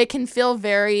it can feel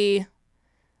very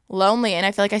lonely. And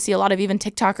I feel like I see a lot of even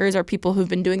TikTokers or people who've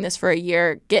been doing this for a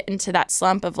year get into that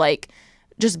slump of like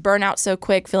just burn out so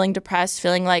quick, feeling depressed,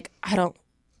 feeling like I don't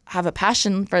have a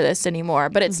passion for this anymore.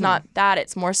 But it's not that.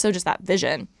 It's more so just that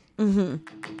vision.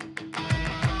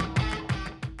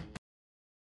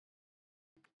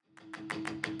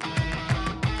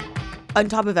 On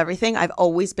top of everything, I've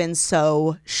always been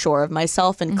so sure of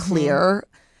myself and clear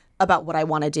about what I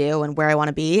want to do and where I want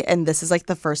to be. And this is like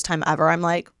the first time ever I'm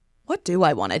like, what do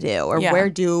I want to do? Or where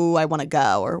do I want to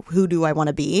go? Or who do I want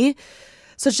to be?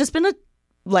 So it's just been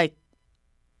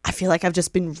I feel like I've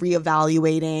just been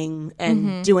reevaluating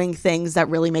and doing things that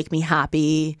really make me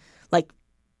happy. Like,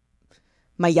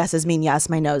 my yeses mean yes,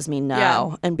 my no's mean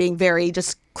no. And being very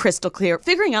just crystal clear,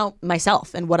 figuring out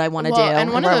myself and what I want to do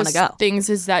and where I want to go. Things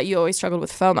is that you always struggled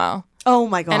with FOMO. Oh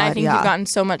my God, and I think you've gotten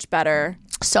so much better.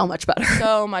 So much better.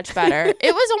 So much better.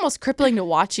 It was almost crippling to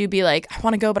watch you be like, I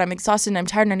want to go, but I'm exhausted and I'm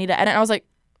tired and I need to edit. And I was like,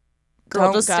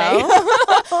 girl, just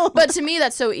go. But to me,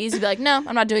 that's so easy to be like, no,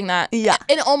 I'm not doing that. Yeah.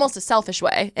 In almost a selfish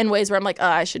way, in ways where I'm like, oh,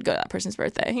 I should go to that person's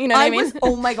birthday. You know what I mean?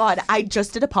 Oh my God. I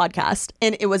just did a podcast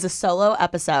and it was a solo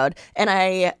episode.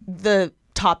 And the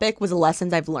topic was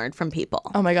lessons I've learned from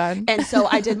people. Oh my God. And so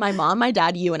I did my mom, my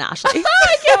dad, you, and Ashley.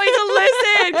 I can't wait to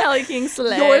listen. Kelly King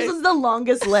Slay. Yours is the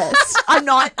longest list.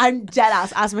 I'm dead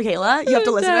ass. Ask Michaela. You have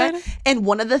to listen to it. And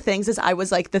one of the things is one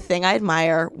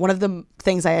of the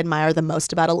things I admire the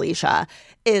most about Alisha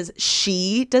is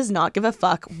she does not give a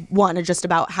fuck, just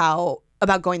about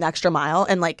going the extra mile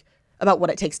and like about what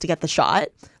it takes to get the shot.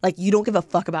 Like, you don't give a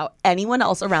fuck about anyone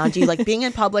else around you. Like, being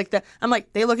in public, I'm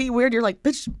like, they look at you weird. You're like,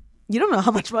 bitch, you don't know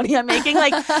how much money I'm making.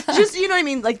 Like, just, you know what I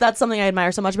mean? Like, that's something I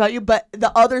admire so much about you. But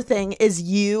the other thing is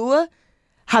you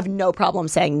have no problem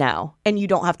saying no, and you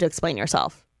don't have to explain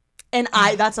yourself. And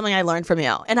that's something I learned from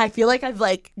you. And I feel like I've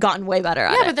like gotten way better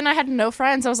at it. Yeah, but then I had no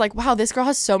friends. I was like, wow, this girl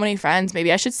has so many friends.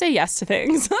 Maybe I should say yes to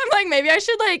things. I'm like,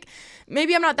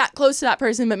 maybe I'm not that close to that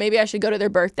person, but maybe I should go to their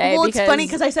birthday. Well, it's funny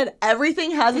because I said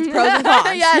everything has its pros and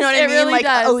cons. Yes, you know what I mean? Really like,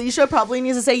 does. Alisha probably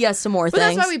needs to say yes to more things. But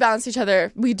that's why we balance each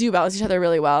other. We do balance each other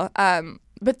really well.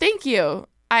 But thank you.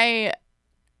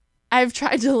 I've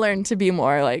tried to learn to be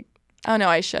more like, oh no,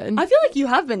 I should. I feel like you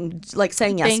have been like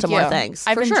saying yes to more things.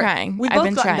 I've been trying. We've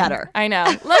both gotten better. I know.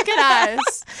 Look at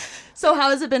us. So how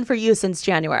has it been for you since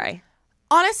January?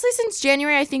 Honestly, since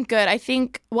January, I think good. I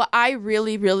think what I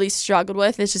really, really struggled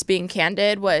with is just being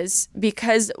candid was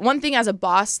because one thing as a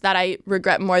boss that I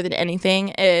regret more than anything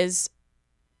is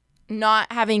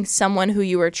not having someone who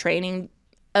you were training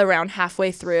around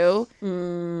halfway through.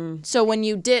 So when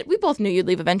you did, we both knew you'd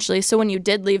leave eventually. So when you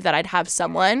did leave, that I'd have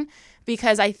someone,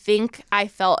 because I think I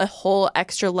felt a whole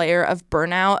extra layer of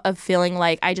burnout of feeling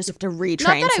like I just have to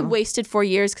retrain. Not that I wasted 4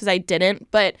 years, because I didn't,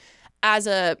 but as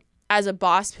a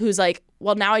boss who's like,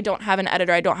 well, now I don't have an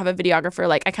editor, I don't have a videographer,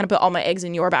 like I kind of put all my eggs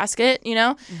in your basket, you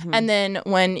know? And then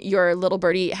when your little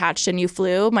birdie hatched and you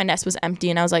flew, my nest was empty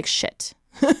and I was like, shit.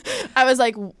 I was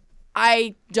like,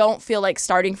 I don't feel like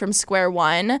starting from square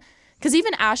one. Because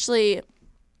even Ashley,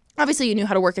 obviously you knew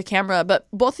how to work a camera, but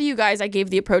both of you guys, I gave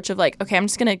the approach of like, okay, I'm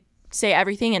just going to say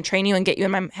everything and train you and get you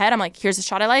in my head. I'm like, here's the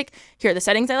shot I like. Here are the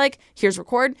settings I like. Here's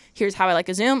record. Here's how I like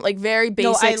a zoom. Like very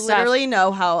basic stuff. No, I literally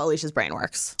know how Alisha's brain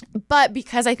works. But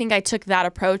because I think I took that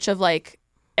approach of like,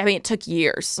 I mean, it took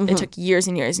years. It took years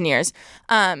and years and years.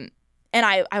 And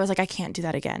I was like, I can't do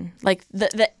that again. Like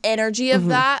the energy of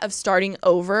that, of starting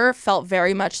over, felt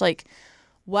very much like,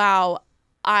 wow,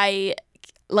 there's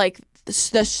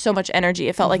so much energy.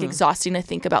 It felt like exhausting to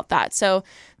think about that. So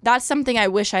that's something I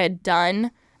wish I had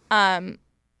done. I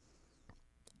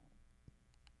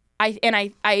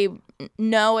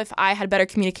know if I had better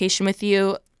communication with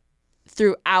you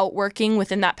throughout working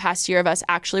within that past year of us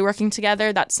actually working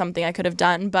together, that's something I could have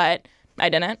done, but I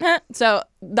didn't. So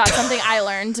that's something I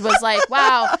learned was like,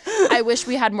 wow, I wish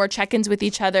we had more check-ins with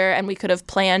each other and we could have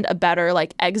planned a better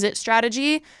like exit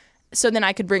strategy. So then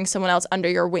I could bring someone else under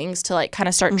your wings to like kind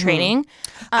of start training.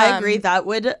 I agree. That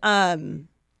would,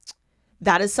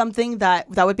 that is something that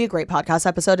would be a great podcast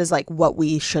episode is like what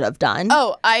we should have done.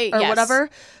 Or yes. Whatever.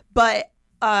 But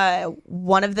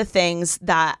one of the things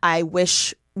that I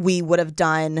wish we would have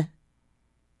done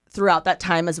throughout that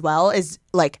time as well is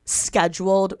like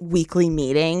scheduled weekly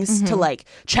meetings to like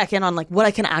check in on like what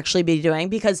I can actually be doing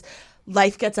because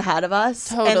life gets ahead of us.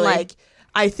 Totally. And like,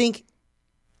 I think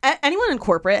anyone in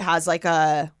corporate has like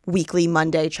a weekly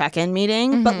Monday check-in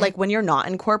meeting, but like when you're not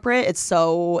in corporate, it's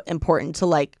so important to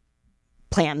like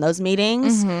plan those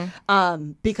meetings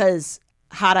because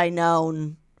had I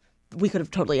known, we could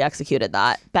have totally executed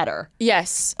that better.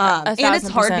 Yes. And it's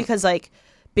hard because like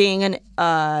being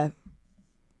an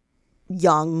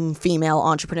young female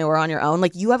entrepreneur on your own,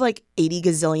 like you have like 80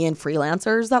 gazillion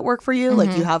freelancers that work for you.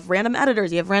 Like you have random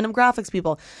editors, you have random graphics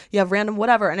people, you have random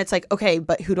whatever. And it's like, okay,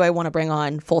 but who do I want to bring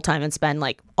on full time and spend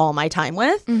like all my time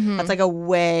with? That's like a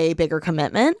way bigger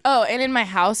commitment. Oh, and in my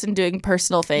house and doing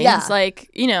personal things, like,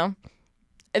 you know,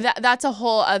 that's a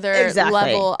whole other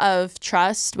level of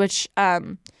trust, which,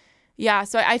 yeah.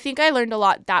 So I think I learned a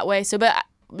lot that way. So, but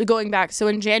going back, so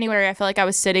in January, I felt like I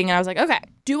was sitting and I was like, okay,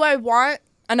 do I want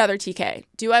another TK?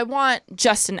 Do I want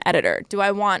just an editor? Do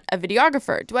I want a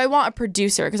videographer? Do I want a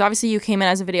producer? Because obviously you came in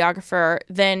as a videographer,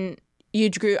 then you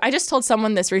grew. I just told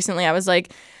someone this recently. I was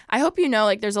like, I hope you know,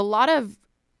 like there's a lot of,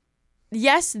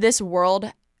 yes, this world,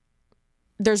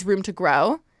 there's room to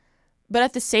grow, but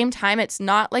at the same time, it's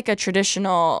not like a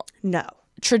traditional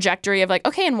trajectory of like,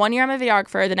 okay, in 1 year I'm a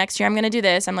videographer, the next year I'm going to do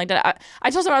this. I'm like, I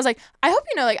told someone, I was like, I hope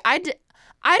you know, like I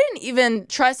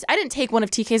didn't take one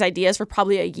of TK's ideas for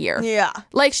probably a year. Yeah.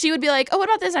 Like she would be like, oh, what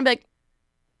about this? And I'd be like,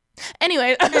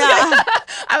 anyway. Yeah.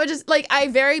 I would just like, I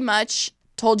very much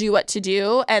told you what to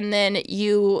do. And then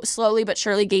you slowly but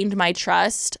surely gained my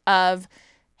trust of,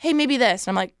 hey, maybe this.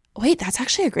 And I'm like, wait, that's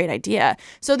actually a great idea.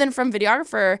 So then from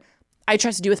videographer, I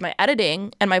trusted you with my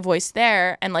editing and my voice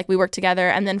there. And like we worked together.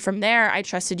 And then from there, I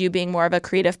trusted you being more of a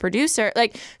creative producer.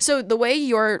 Like, so the way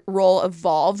your role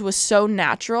evolved was so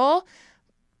natural.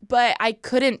 But I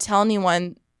couldn't tell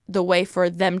anyone the way for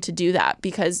them to do that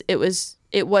because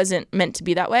it wasn't meant to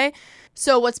be that way.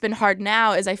 So what's been hard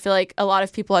now is I feel like a lot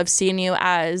of people have seen you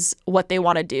as what they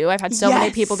want to do. I've had so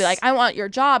many people be like, I want your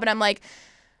job. And I'm like,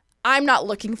 I'm not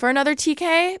looking for another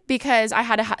TK because I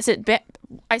had to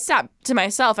I sat to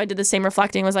myself. I did the same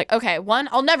reflecting, was like, okay, one,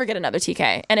 I'll never get another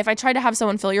TK. And if I tried to have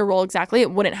someone fill your role exactly,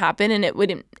 it wouldn't happen and it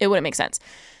wouldn't make sense.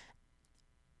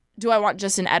 Do I want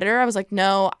just an editor? I was like,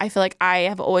 no, I feel like I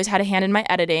have always had a hand in my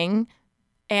editing.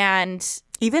 And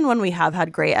even when we have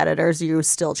had great editors, you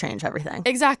still change everything.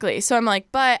 Exactly. So I'm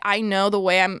like, but I know the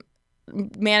way I'm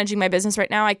managing my business right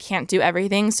now, I can't do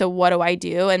everything. So what do I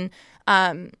do? And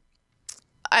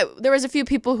there was a few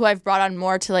people who I've brought on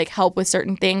more to like help with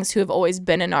certain things who have always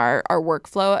been in our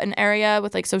workflow and area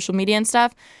with like social media and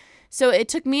stuff. So it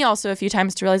took me also a few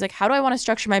times to realize, like, how do I want to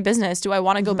structure my business? Do I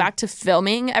want to go back to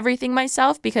filming everything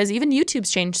myself? Because even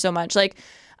YouTube's changed so much. Like,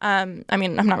 I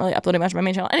mean, I'm not really uploading much on my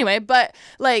main channel anyway, but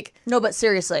like... No, but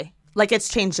seriously. Like, it's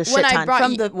changed a shit ton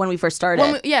from when we first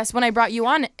started. When I brought you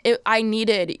on, I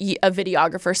needed a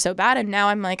videographer so bad. And now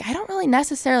I'm like, I don't really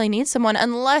necessarily need someone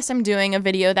unless I'm doing a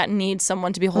video that needs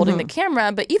someone to be holding the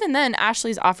camera. But even then,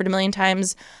 Ashley's offered a million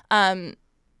times,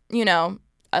 you know...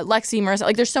 Lexi, Marissa,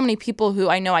 like there's so many people who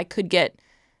I know I could get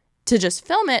to just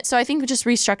film it. So I think just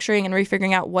restructuring and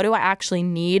refiguring out what do I actually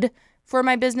need for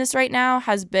my business right now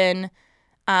has been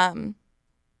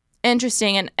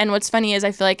interesting. And what's funny is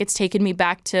I feel like it's taken me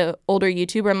back to older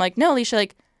YouTube where I'm like, no, Alisha,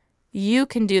 like you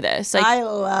can do this. Like, I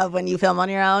love when you film on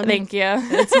your own. Thank you.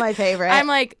 It's my favorite. I'm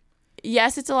like,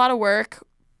 yes, it's a lot of work.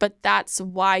 But that's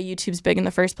why YouTube's big in the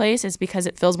first place is because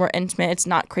it feels more intimate. It's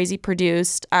not crazy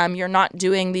produced. You're not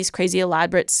doing these crazy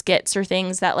elaborate skits or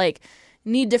things that like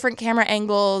need different camera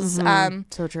angles.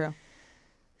 So true.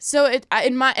 So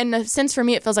in a sense for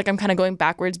me, it feels like I'm kind of going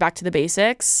back to the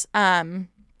basics. The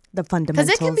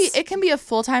fundamentals. Because it can be a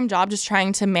full-time job just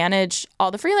trying to manage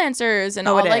all the freelancers and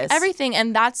everything.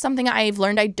 And that's something I've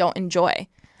learned I don't enjoy.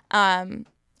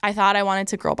 I thought I wanted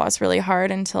to girl boss really hard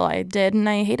until I did, and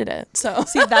I hated it. So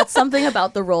see, that's something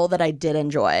about the role that I did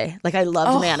enjoy. Like I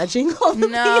loved managing all the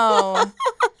people.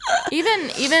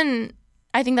 even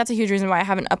I think that's a huge reason why I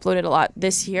haven't uploaded a lot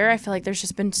this year. I feel like there's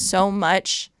just been so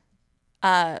much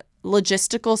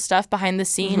logistical stuff behind the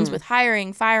scenes with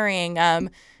hiring, firing,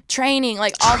 training,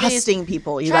 like all trusting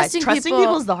people. You guys, trusting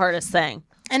people is the hardest thing,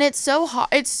 and it's so hard.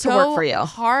 It's so work for you.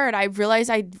 hard. I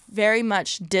realize I very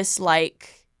much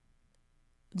dislike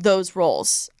those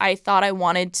roles. I thought I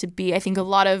wanted to be, I think a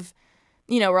lot of,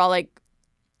 we're all like,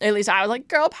 at least I was like,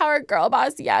 girl power, girl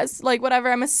boss, yes, like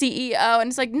whatever, I'm a CEO. And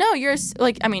it's like, no, you're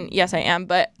like, I mean, yes, I am.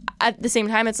 But at the same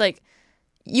time, it's like,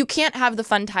 you can't have the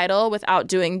fun title without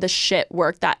doing the shit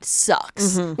work that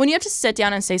sucks. Mm-hmm. When you have to sit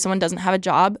down and say someone doesn't have a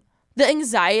job, the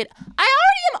anxiety, I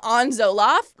already am on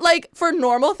Zoloft, like for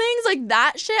normal things, like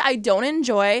that shit I don't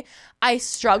enjoy. I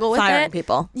struggle with firing it.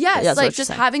 people. Yes, like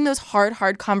just having those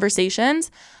hard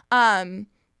conversations.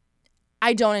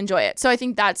 I don't enjoy it. So I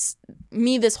think that's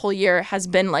me this whole year has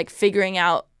been like figuring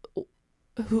out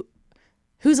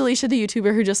who's Alisha the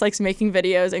YouTuber who just likes making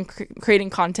videos and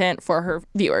creating content for her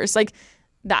viewers. Like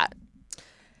that.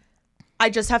 I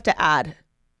just have to add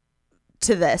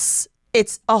to this.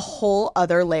 It's a whole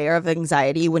other layer of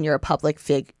anxiety when you're a public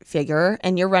figure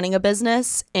and you're running a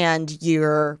business and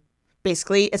you're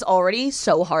basically, it's already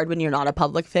so hard when you're not a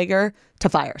public figure to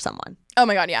fire someone. Oh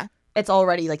my God, yeah. It's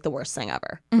already like the worst thing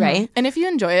ever, right? And if you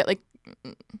enjoy it, like...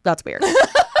 That's weird.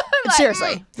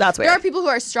 Seriously, that's weird. There are people who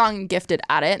are strong and gifted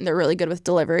at it and they're really good with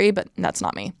delivery, but that's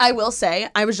not me. I will say,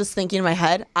 I was just thinking in my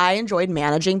head, I enjoyed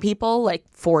managing people like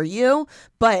for you,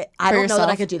 but I don't know that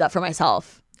I could do that for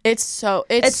myself. It's so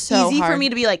easy hard for me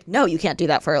to be like, no, you can't do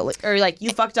that for, or like, you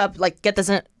fucked up, like, get this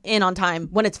in on time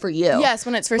when it's for you. Yes,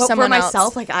 when it's for someone else. For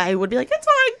myself, like, I would be like, it's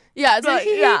fine. Yeah, it's like,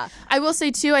 yeah. I will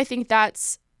say, too, I think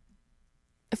that's,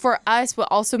 for us, but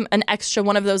also an extra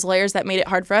one of those layers that made it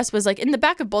hard for us was, like, in the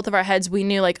back of both of our heads, we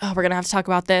knew, like, oh, we're going to have to talk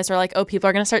about this, or, like, oh, people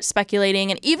are going to start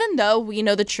speculating. And even though we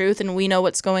know the truth and we know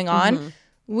what's going on,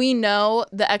 we know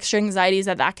the extra anxieties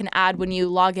that can add when you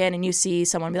log in and you see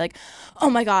someone be like, oh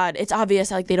my God, it's obvious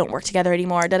like they don't work together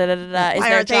anymore. Da da da da.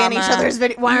 Why aren't they in each other's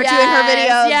videos? Why aren't you in her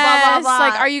videos? Yes. Blah, blah, blah.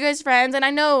 Like, are you guys friends? And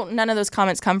I know none of those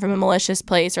comments come from a malicious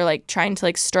place or like trying to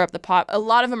like stir up the pot. A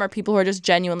lot of them are people who are just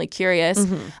genuinely curious.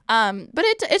 But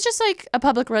it's just like a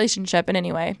public relationship in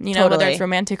any way, whether it's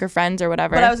romantic or friends or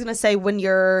whatever. But I was going to say, when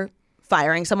you're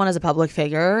firing someone as a public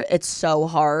figure, it's so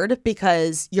hard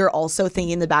because you're also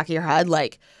thinking in the back of your head,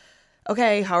 like,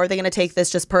 okay, how are they going to take this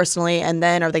just personally? And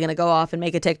then are they going to go off and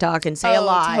make a TikTok and say a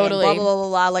lie? Totally. And blah, blah, blah,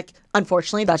 blah. Like,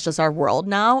 unfortunately, that's just our world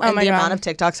now. And the amount of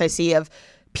TikToks I see of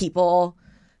people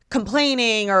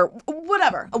complaining or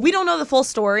whatever. We don't know the full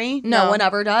story. No one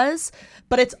ever does.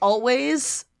 But it's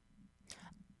always...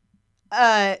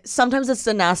 sometimes it's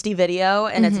a nasty video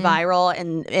and it's viral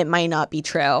and it might not be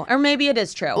true. Or maybe it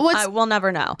is true. We'll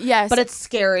never know. Yes. But it's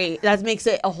scary. That makes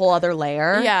it a whole other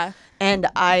layer. Yeah. And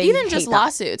I even just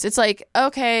lawsuits. It's like,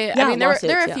 okay. Yeah, I mean, there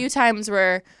are a few times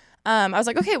where I was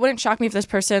like, okay, it wouldn't shock me if this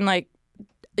person, like,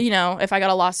 if I got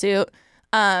a lawsuit.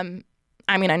 I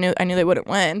mean, I knew they wouldn't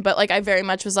win, but like, I very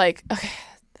much was like, okay,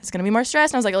 it's gonna be more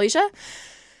stress. And I was like, Alisha,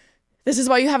 this is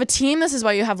why you have a team. This is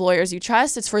why you have lawyers you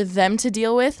trust. It's for them to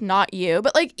deal with, not you.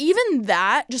 But like, even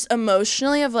that, just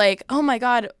emotionally, of like, oh my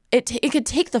God, it could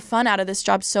take the fun out of this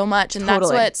job so much, and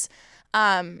that's what's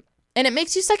and it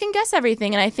makes you second guess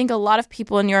everything. And I think a lot of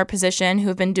people in your position who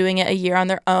have been doing it a year on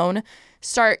their own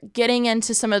start getting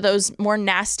into some of those more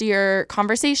nastier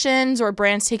conversations, or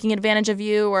brands taking advantage of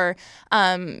you, or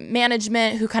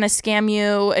management who kind of scam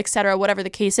you, et cetera, whatever the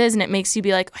case is. And it makes you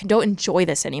be like, I don't enjoy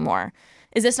this anymore.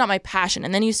 Is this not my passion?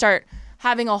 And then you start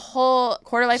having a whole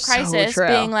quarter life crisis,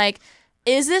 being like,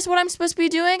 is this what I'm supposed to be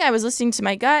doing? I was listening to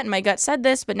my gut and my gut said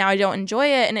this, but now I don't enjoy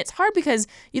it. And it's hard because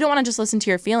you don't want to just listen to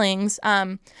your feelings.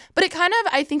 But it kind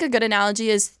of, I think a good analogy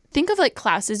is, think of like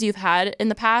classes you've had in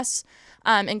the past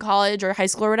in college or high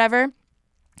school or whatever.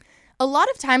 A lot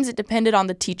of times it depended on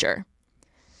the teacher.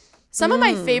 Some of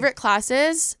my favorite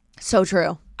classes. So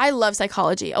true. I love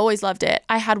psychology. Always loved it.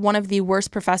 I had one of the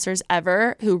worst professors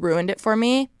ever who ruined it for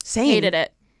me. Same. Hated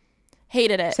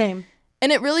it. Same.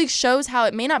 And it really shows how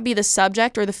it may not be the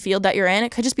subject or the field that you're in.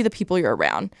 It could just be the people you're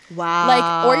around. Wow.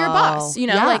 Like, or your boss,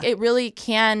 like it really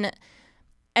can.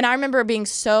 And I remember being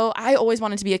I always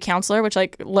wanted to be a counselor, which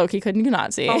like low-key couldn't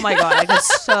not see. Oh my God. I could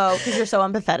because you're so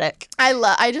empathetic.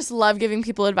 I just love giving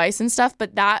people advice and stuff.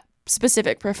 But that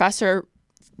specific professor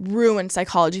ruined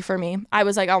psychology for me. I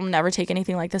was like, I'll never take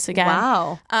anything like this again.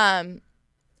 Wow. And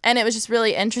it was just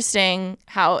really interesting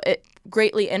how it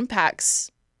greatly impacts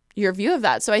your view of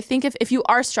that. So I think if you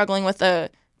are struggling with a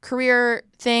career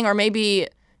thing, or maybe,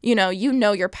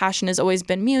 your passion has always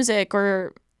been music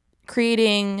or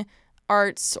creating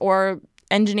arts or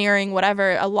engineering,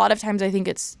 whatever, a lot of times I think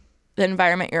it's the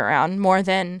environment you're around more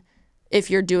than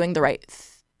if you're doing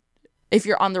if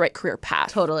you're on the right career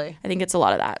path. Totally. I think it's a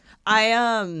lot of that.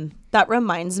 That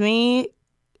reminds me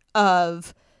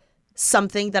of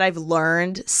something that I've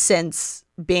learned since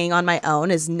being on my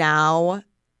own, is now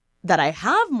that I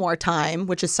have more time,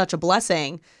 which is such a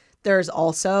blessing, there's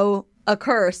also a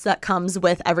curse that comes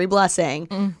with every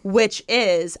blessing, which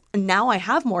is now I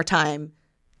have more time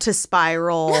to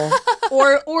spiral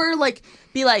or like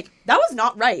be like, that was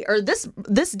not right, or this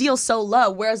deal's so low,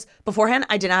 whereas beforehand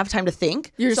I didn't have time to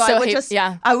think.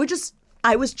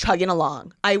 I was chugging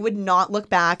along. I would not look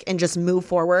back and just move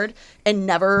forward and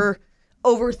never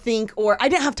overthink, or I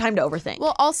didn't have time to overthink.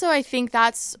 Well, also I think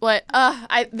that's what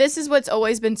this is what's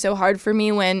always been so hard for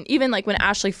me, when even like when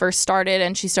Ashley first started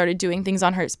and she started doing things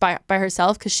on her by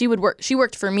herself, because she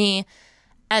worked for me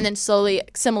and then slowly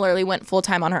similarly went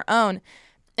full-time on her own.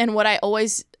 And what I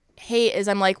always hate is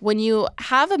I'm like, when you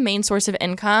have a main source of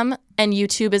income and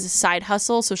YouTube is a side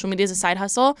hustle, social media is a side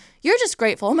hustle, you're just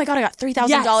grateful. Oh my God, I got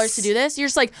 $3,000 to do this. You're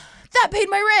just like, that paid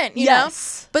my rent, you know?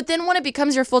 But then when it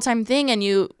becomes your full-time thing and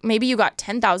maybe you got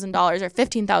 $10,000 or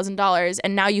 $15,000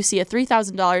 and now you see a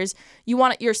 $3,000,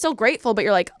 you're still grateful, but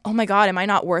you're like, oh my God, am I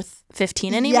not worth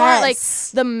 15 anymore?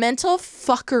 Yes. Like the mental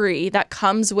fuckery that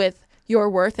comes with your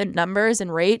worth and numbers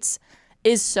and rates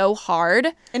is so hard.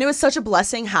 And it was such a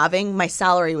blessing having my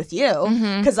salary with you,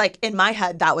 because like in my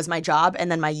head that was my job,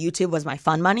 and then my YouTube was my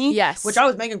fun money, which I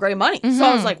was making great money. So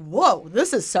I was like, whoa,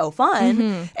 this is so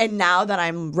fun. And now that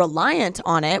I'm reliant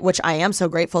on it, which I am so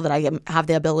grateful that I have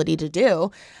the ability to do,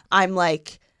 I'm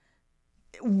like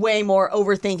way more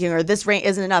overthinking, or this rate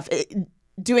isn't enough.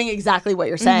 Doing exactly what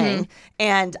you're saying.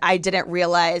 And I didn't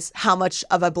realize how much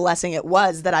of a blessing it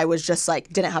was that I was just like,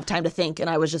 didn't have time to think, and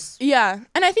I was just and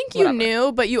I think you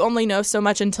knew, but you only know so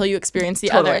much until you experience the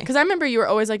other. Because I remember you were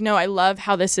always like, no, I love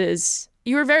how this is.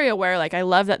 You were very aware, like, I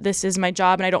love that this is my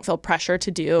job and I don't feel pressure to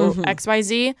do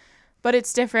XYZ. But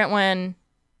it's different when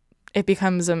it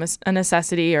becomes a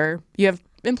necessity, or you have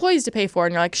employees to pay for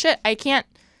and you're like, shit, I can't.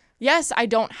 Yes, I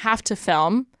don't have to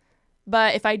film,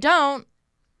 but if I don't,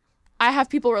 I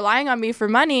have people relying on me for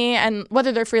money, and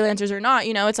whether they're freelancers or not,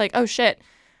 you know, it's like, oh shit.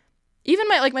 Even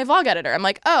my vlog editor, I'm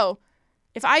like, oh,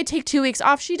 if I take 2 weeks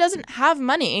off, she doesn't have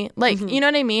money. Like, you know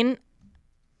what I mean?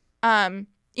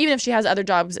 Even if she has other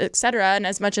jobs, etc. And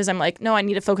as much as I'm like, no, I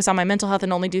need to focus on my mental health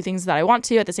and only do things that I want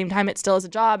to, at the same time, it still is a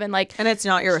job. And like, and it's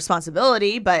not your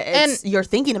responsibility, but you're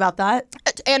thinking about that.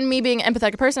 And me being an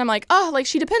empathetic person, I'm like, oh, like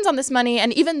she depends on this money.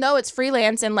 And even though it's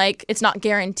freelance and like, it's not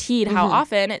guaranteed how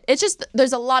often, it's just,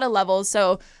 there's a lot of levels.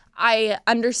 So I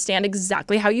understand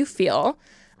exactly how you feel.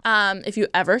 If you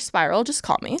ever spiral, just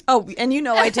call me. Oh, and you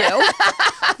know I do.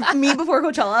 Me before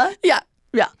Coachella? Yeah.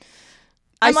 Yeah.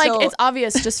 I'm like, it's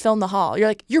obvious, just film the haul. You're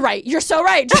like, you're right. You're so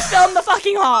right. Just film the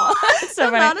fucking haul. So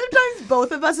the amount of times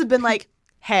both of us have been like,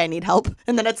 hey, I need help.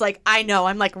 And then it's like, I know.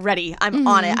 I'm like ready. I'm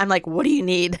on it. I'm like, what do you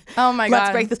need? Oh my God.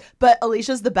 Let's break this. But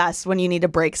Alicia's the best when you need to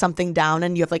break something down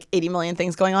and you have like 80 million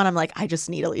things going on. I'm like, I just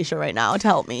need Alisha right now to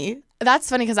help me. That's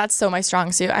funny because that's so my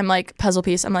strong suit. I'm like, puzzle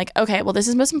piece. I'm like, okay, well, this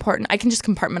is most important. I can just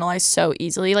compartmentalize so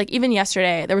easily. Like even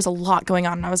yesterday, there was a lot going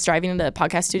on and I was driving to the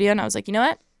podcast studio and I was like, you know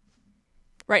what?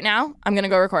 Right now, I'm going to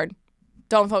go record.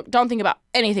 Don't think about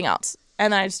anything else.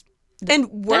 And then I just...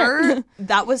 And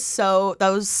that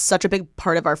was such a big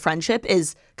part of our friendship,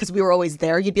 is because we were always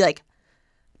there. You'd be like,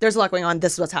 there's a lot going on.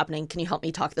 This is what's happening. Can you help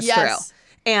me talk this through?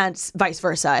 And vice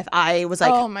versa. If I was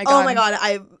like, oh my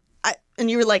God, and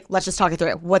you were like, let's just talk it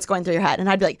through. What's going through your head? And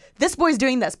I'd be like, this boy's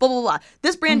doing this, blah, blah, blah.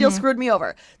 This brand deal screwed me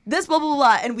over. This, blah, blah,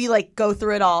 blah. And we like go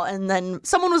through it all. And then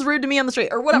someone was rude to me on the street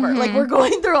or whatever. Like we're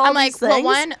going through all these things. Well,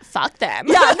 one, fuck them.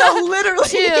 Yeah, no, literally.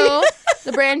 Two,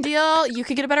 the brand deal, you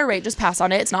could get a better rate. Just pass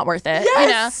on it. It's not worth it.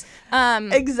 Yes. You know?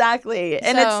 Exactly.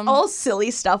 And it's all silly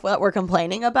stuff that we're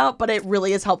complaining about, but it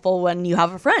really is helpful when you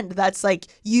have a friend that's like,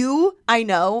 you, I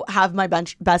know, have my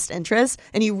best interests,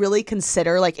 and you really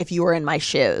consider like if you were in my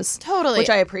shoes. Totally. Which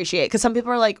I appreciate, because some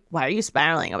people are like, why are you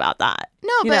spiraling about that?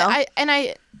 No, but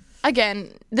I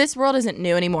again, this world isn't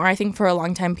new anymore. I think for a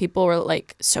long time people were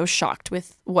like so shocked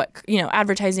with what, you know,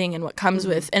 advertising and what comes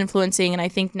with influencing. And I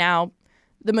think now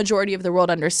the majority of the world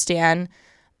understand.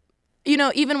 You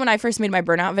know, even when I first made my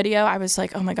burnout video, I was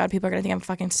like, oh my God, people are going to think I'm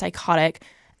fucking psychotic.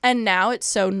 And now it's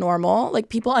so normal. Like,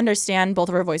 people understand both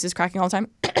of our voices cracking all the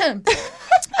time.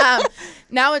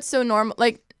 Now it's so normal.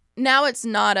 Like, now it's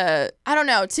not I don't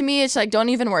know. To me, it's like, don't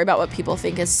even worry about what people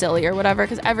think is silly or whatever,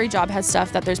 because every job has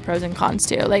stuff that there's pros and cons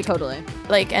to. Like, totally.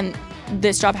 Like, and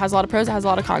this job has a lot of pros, it has a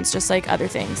lot of cons, just like other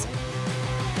things.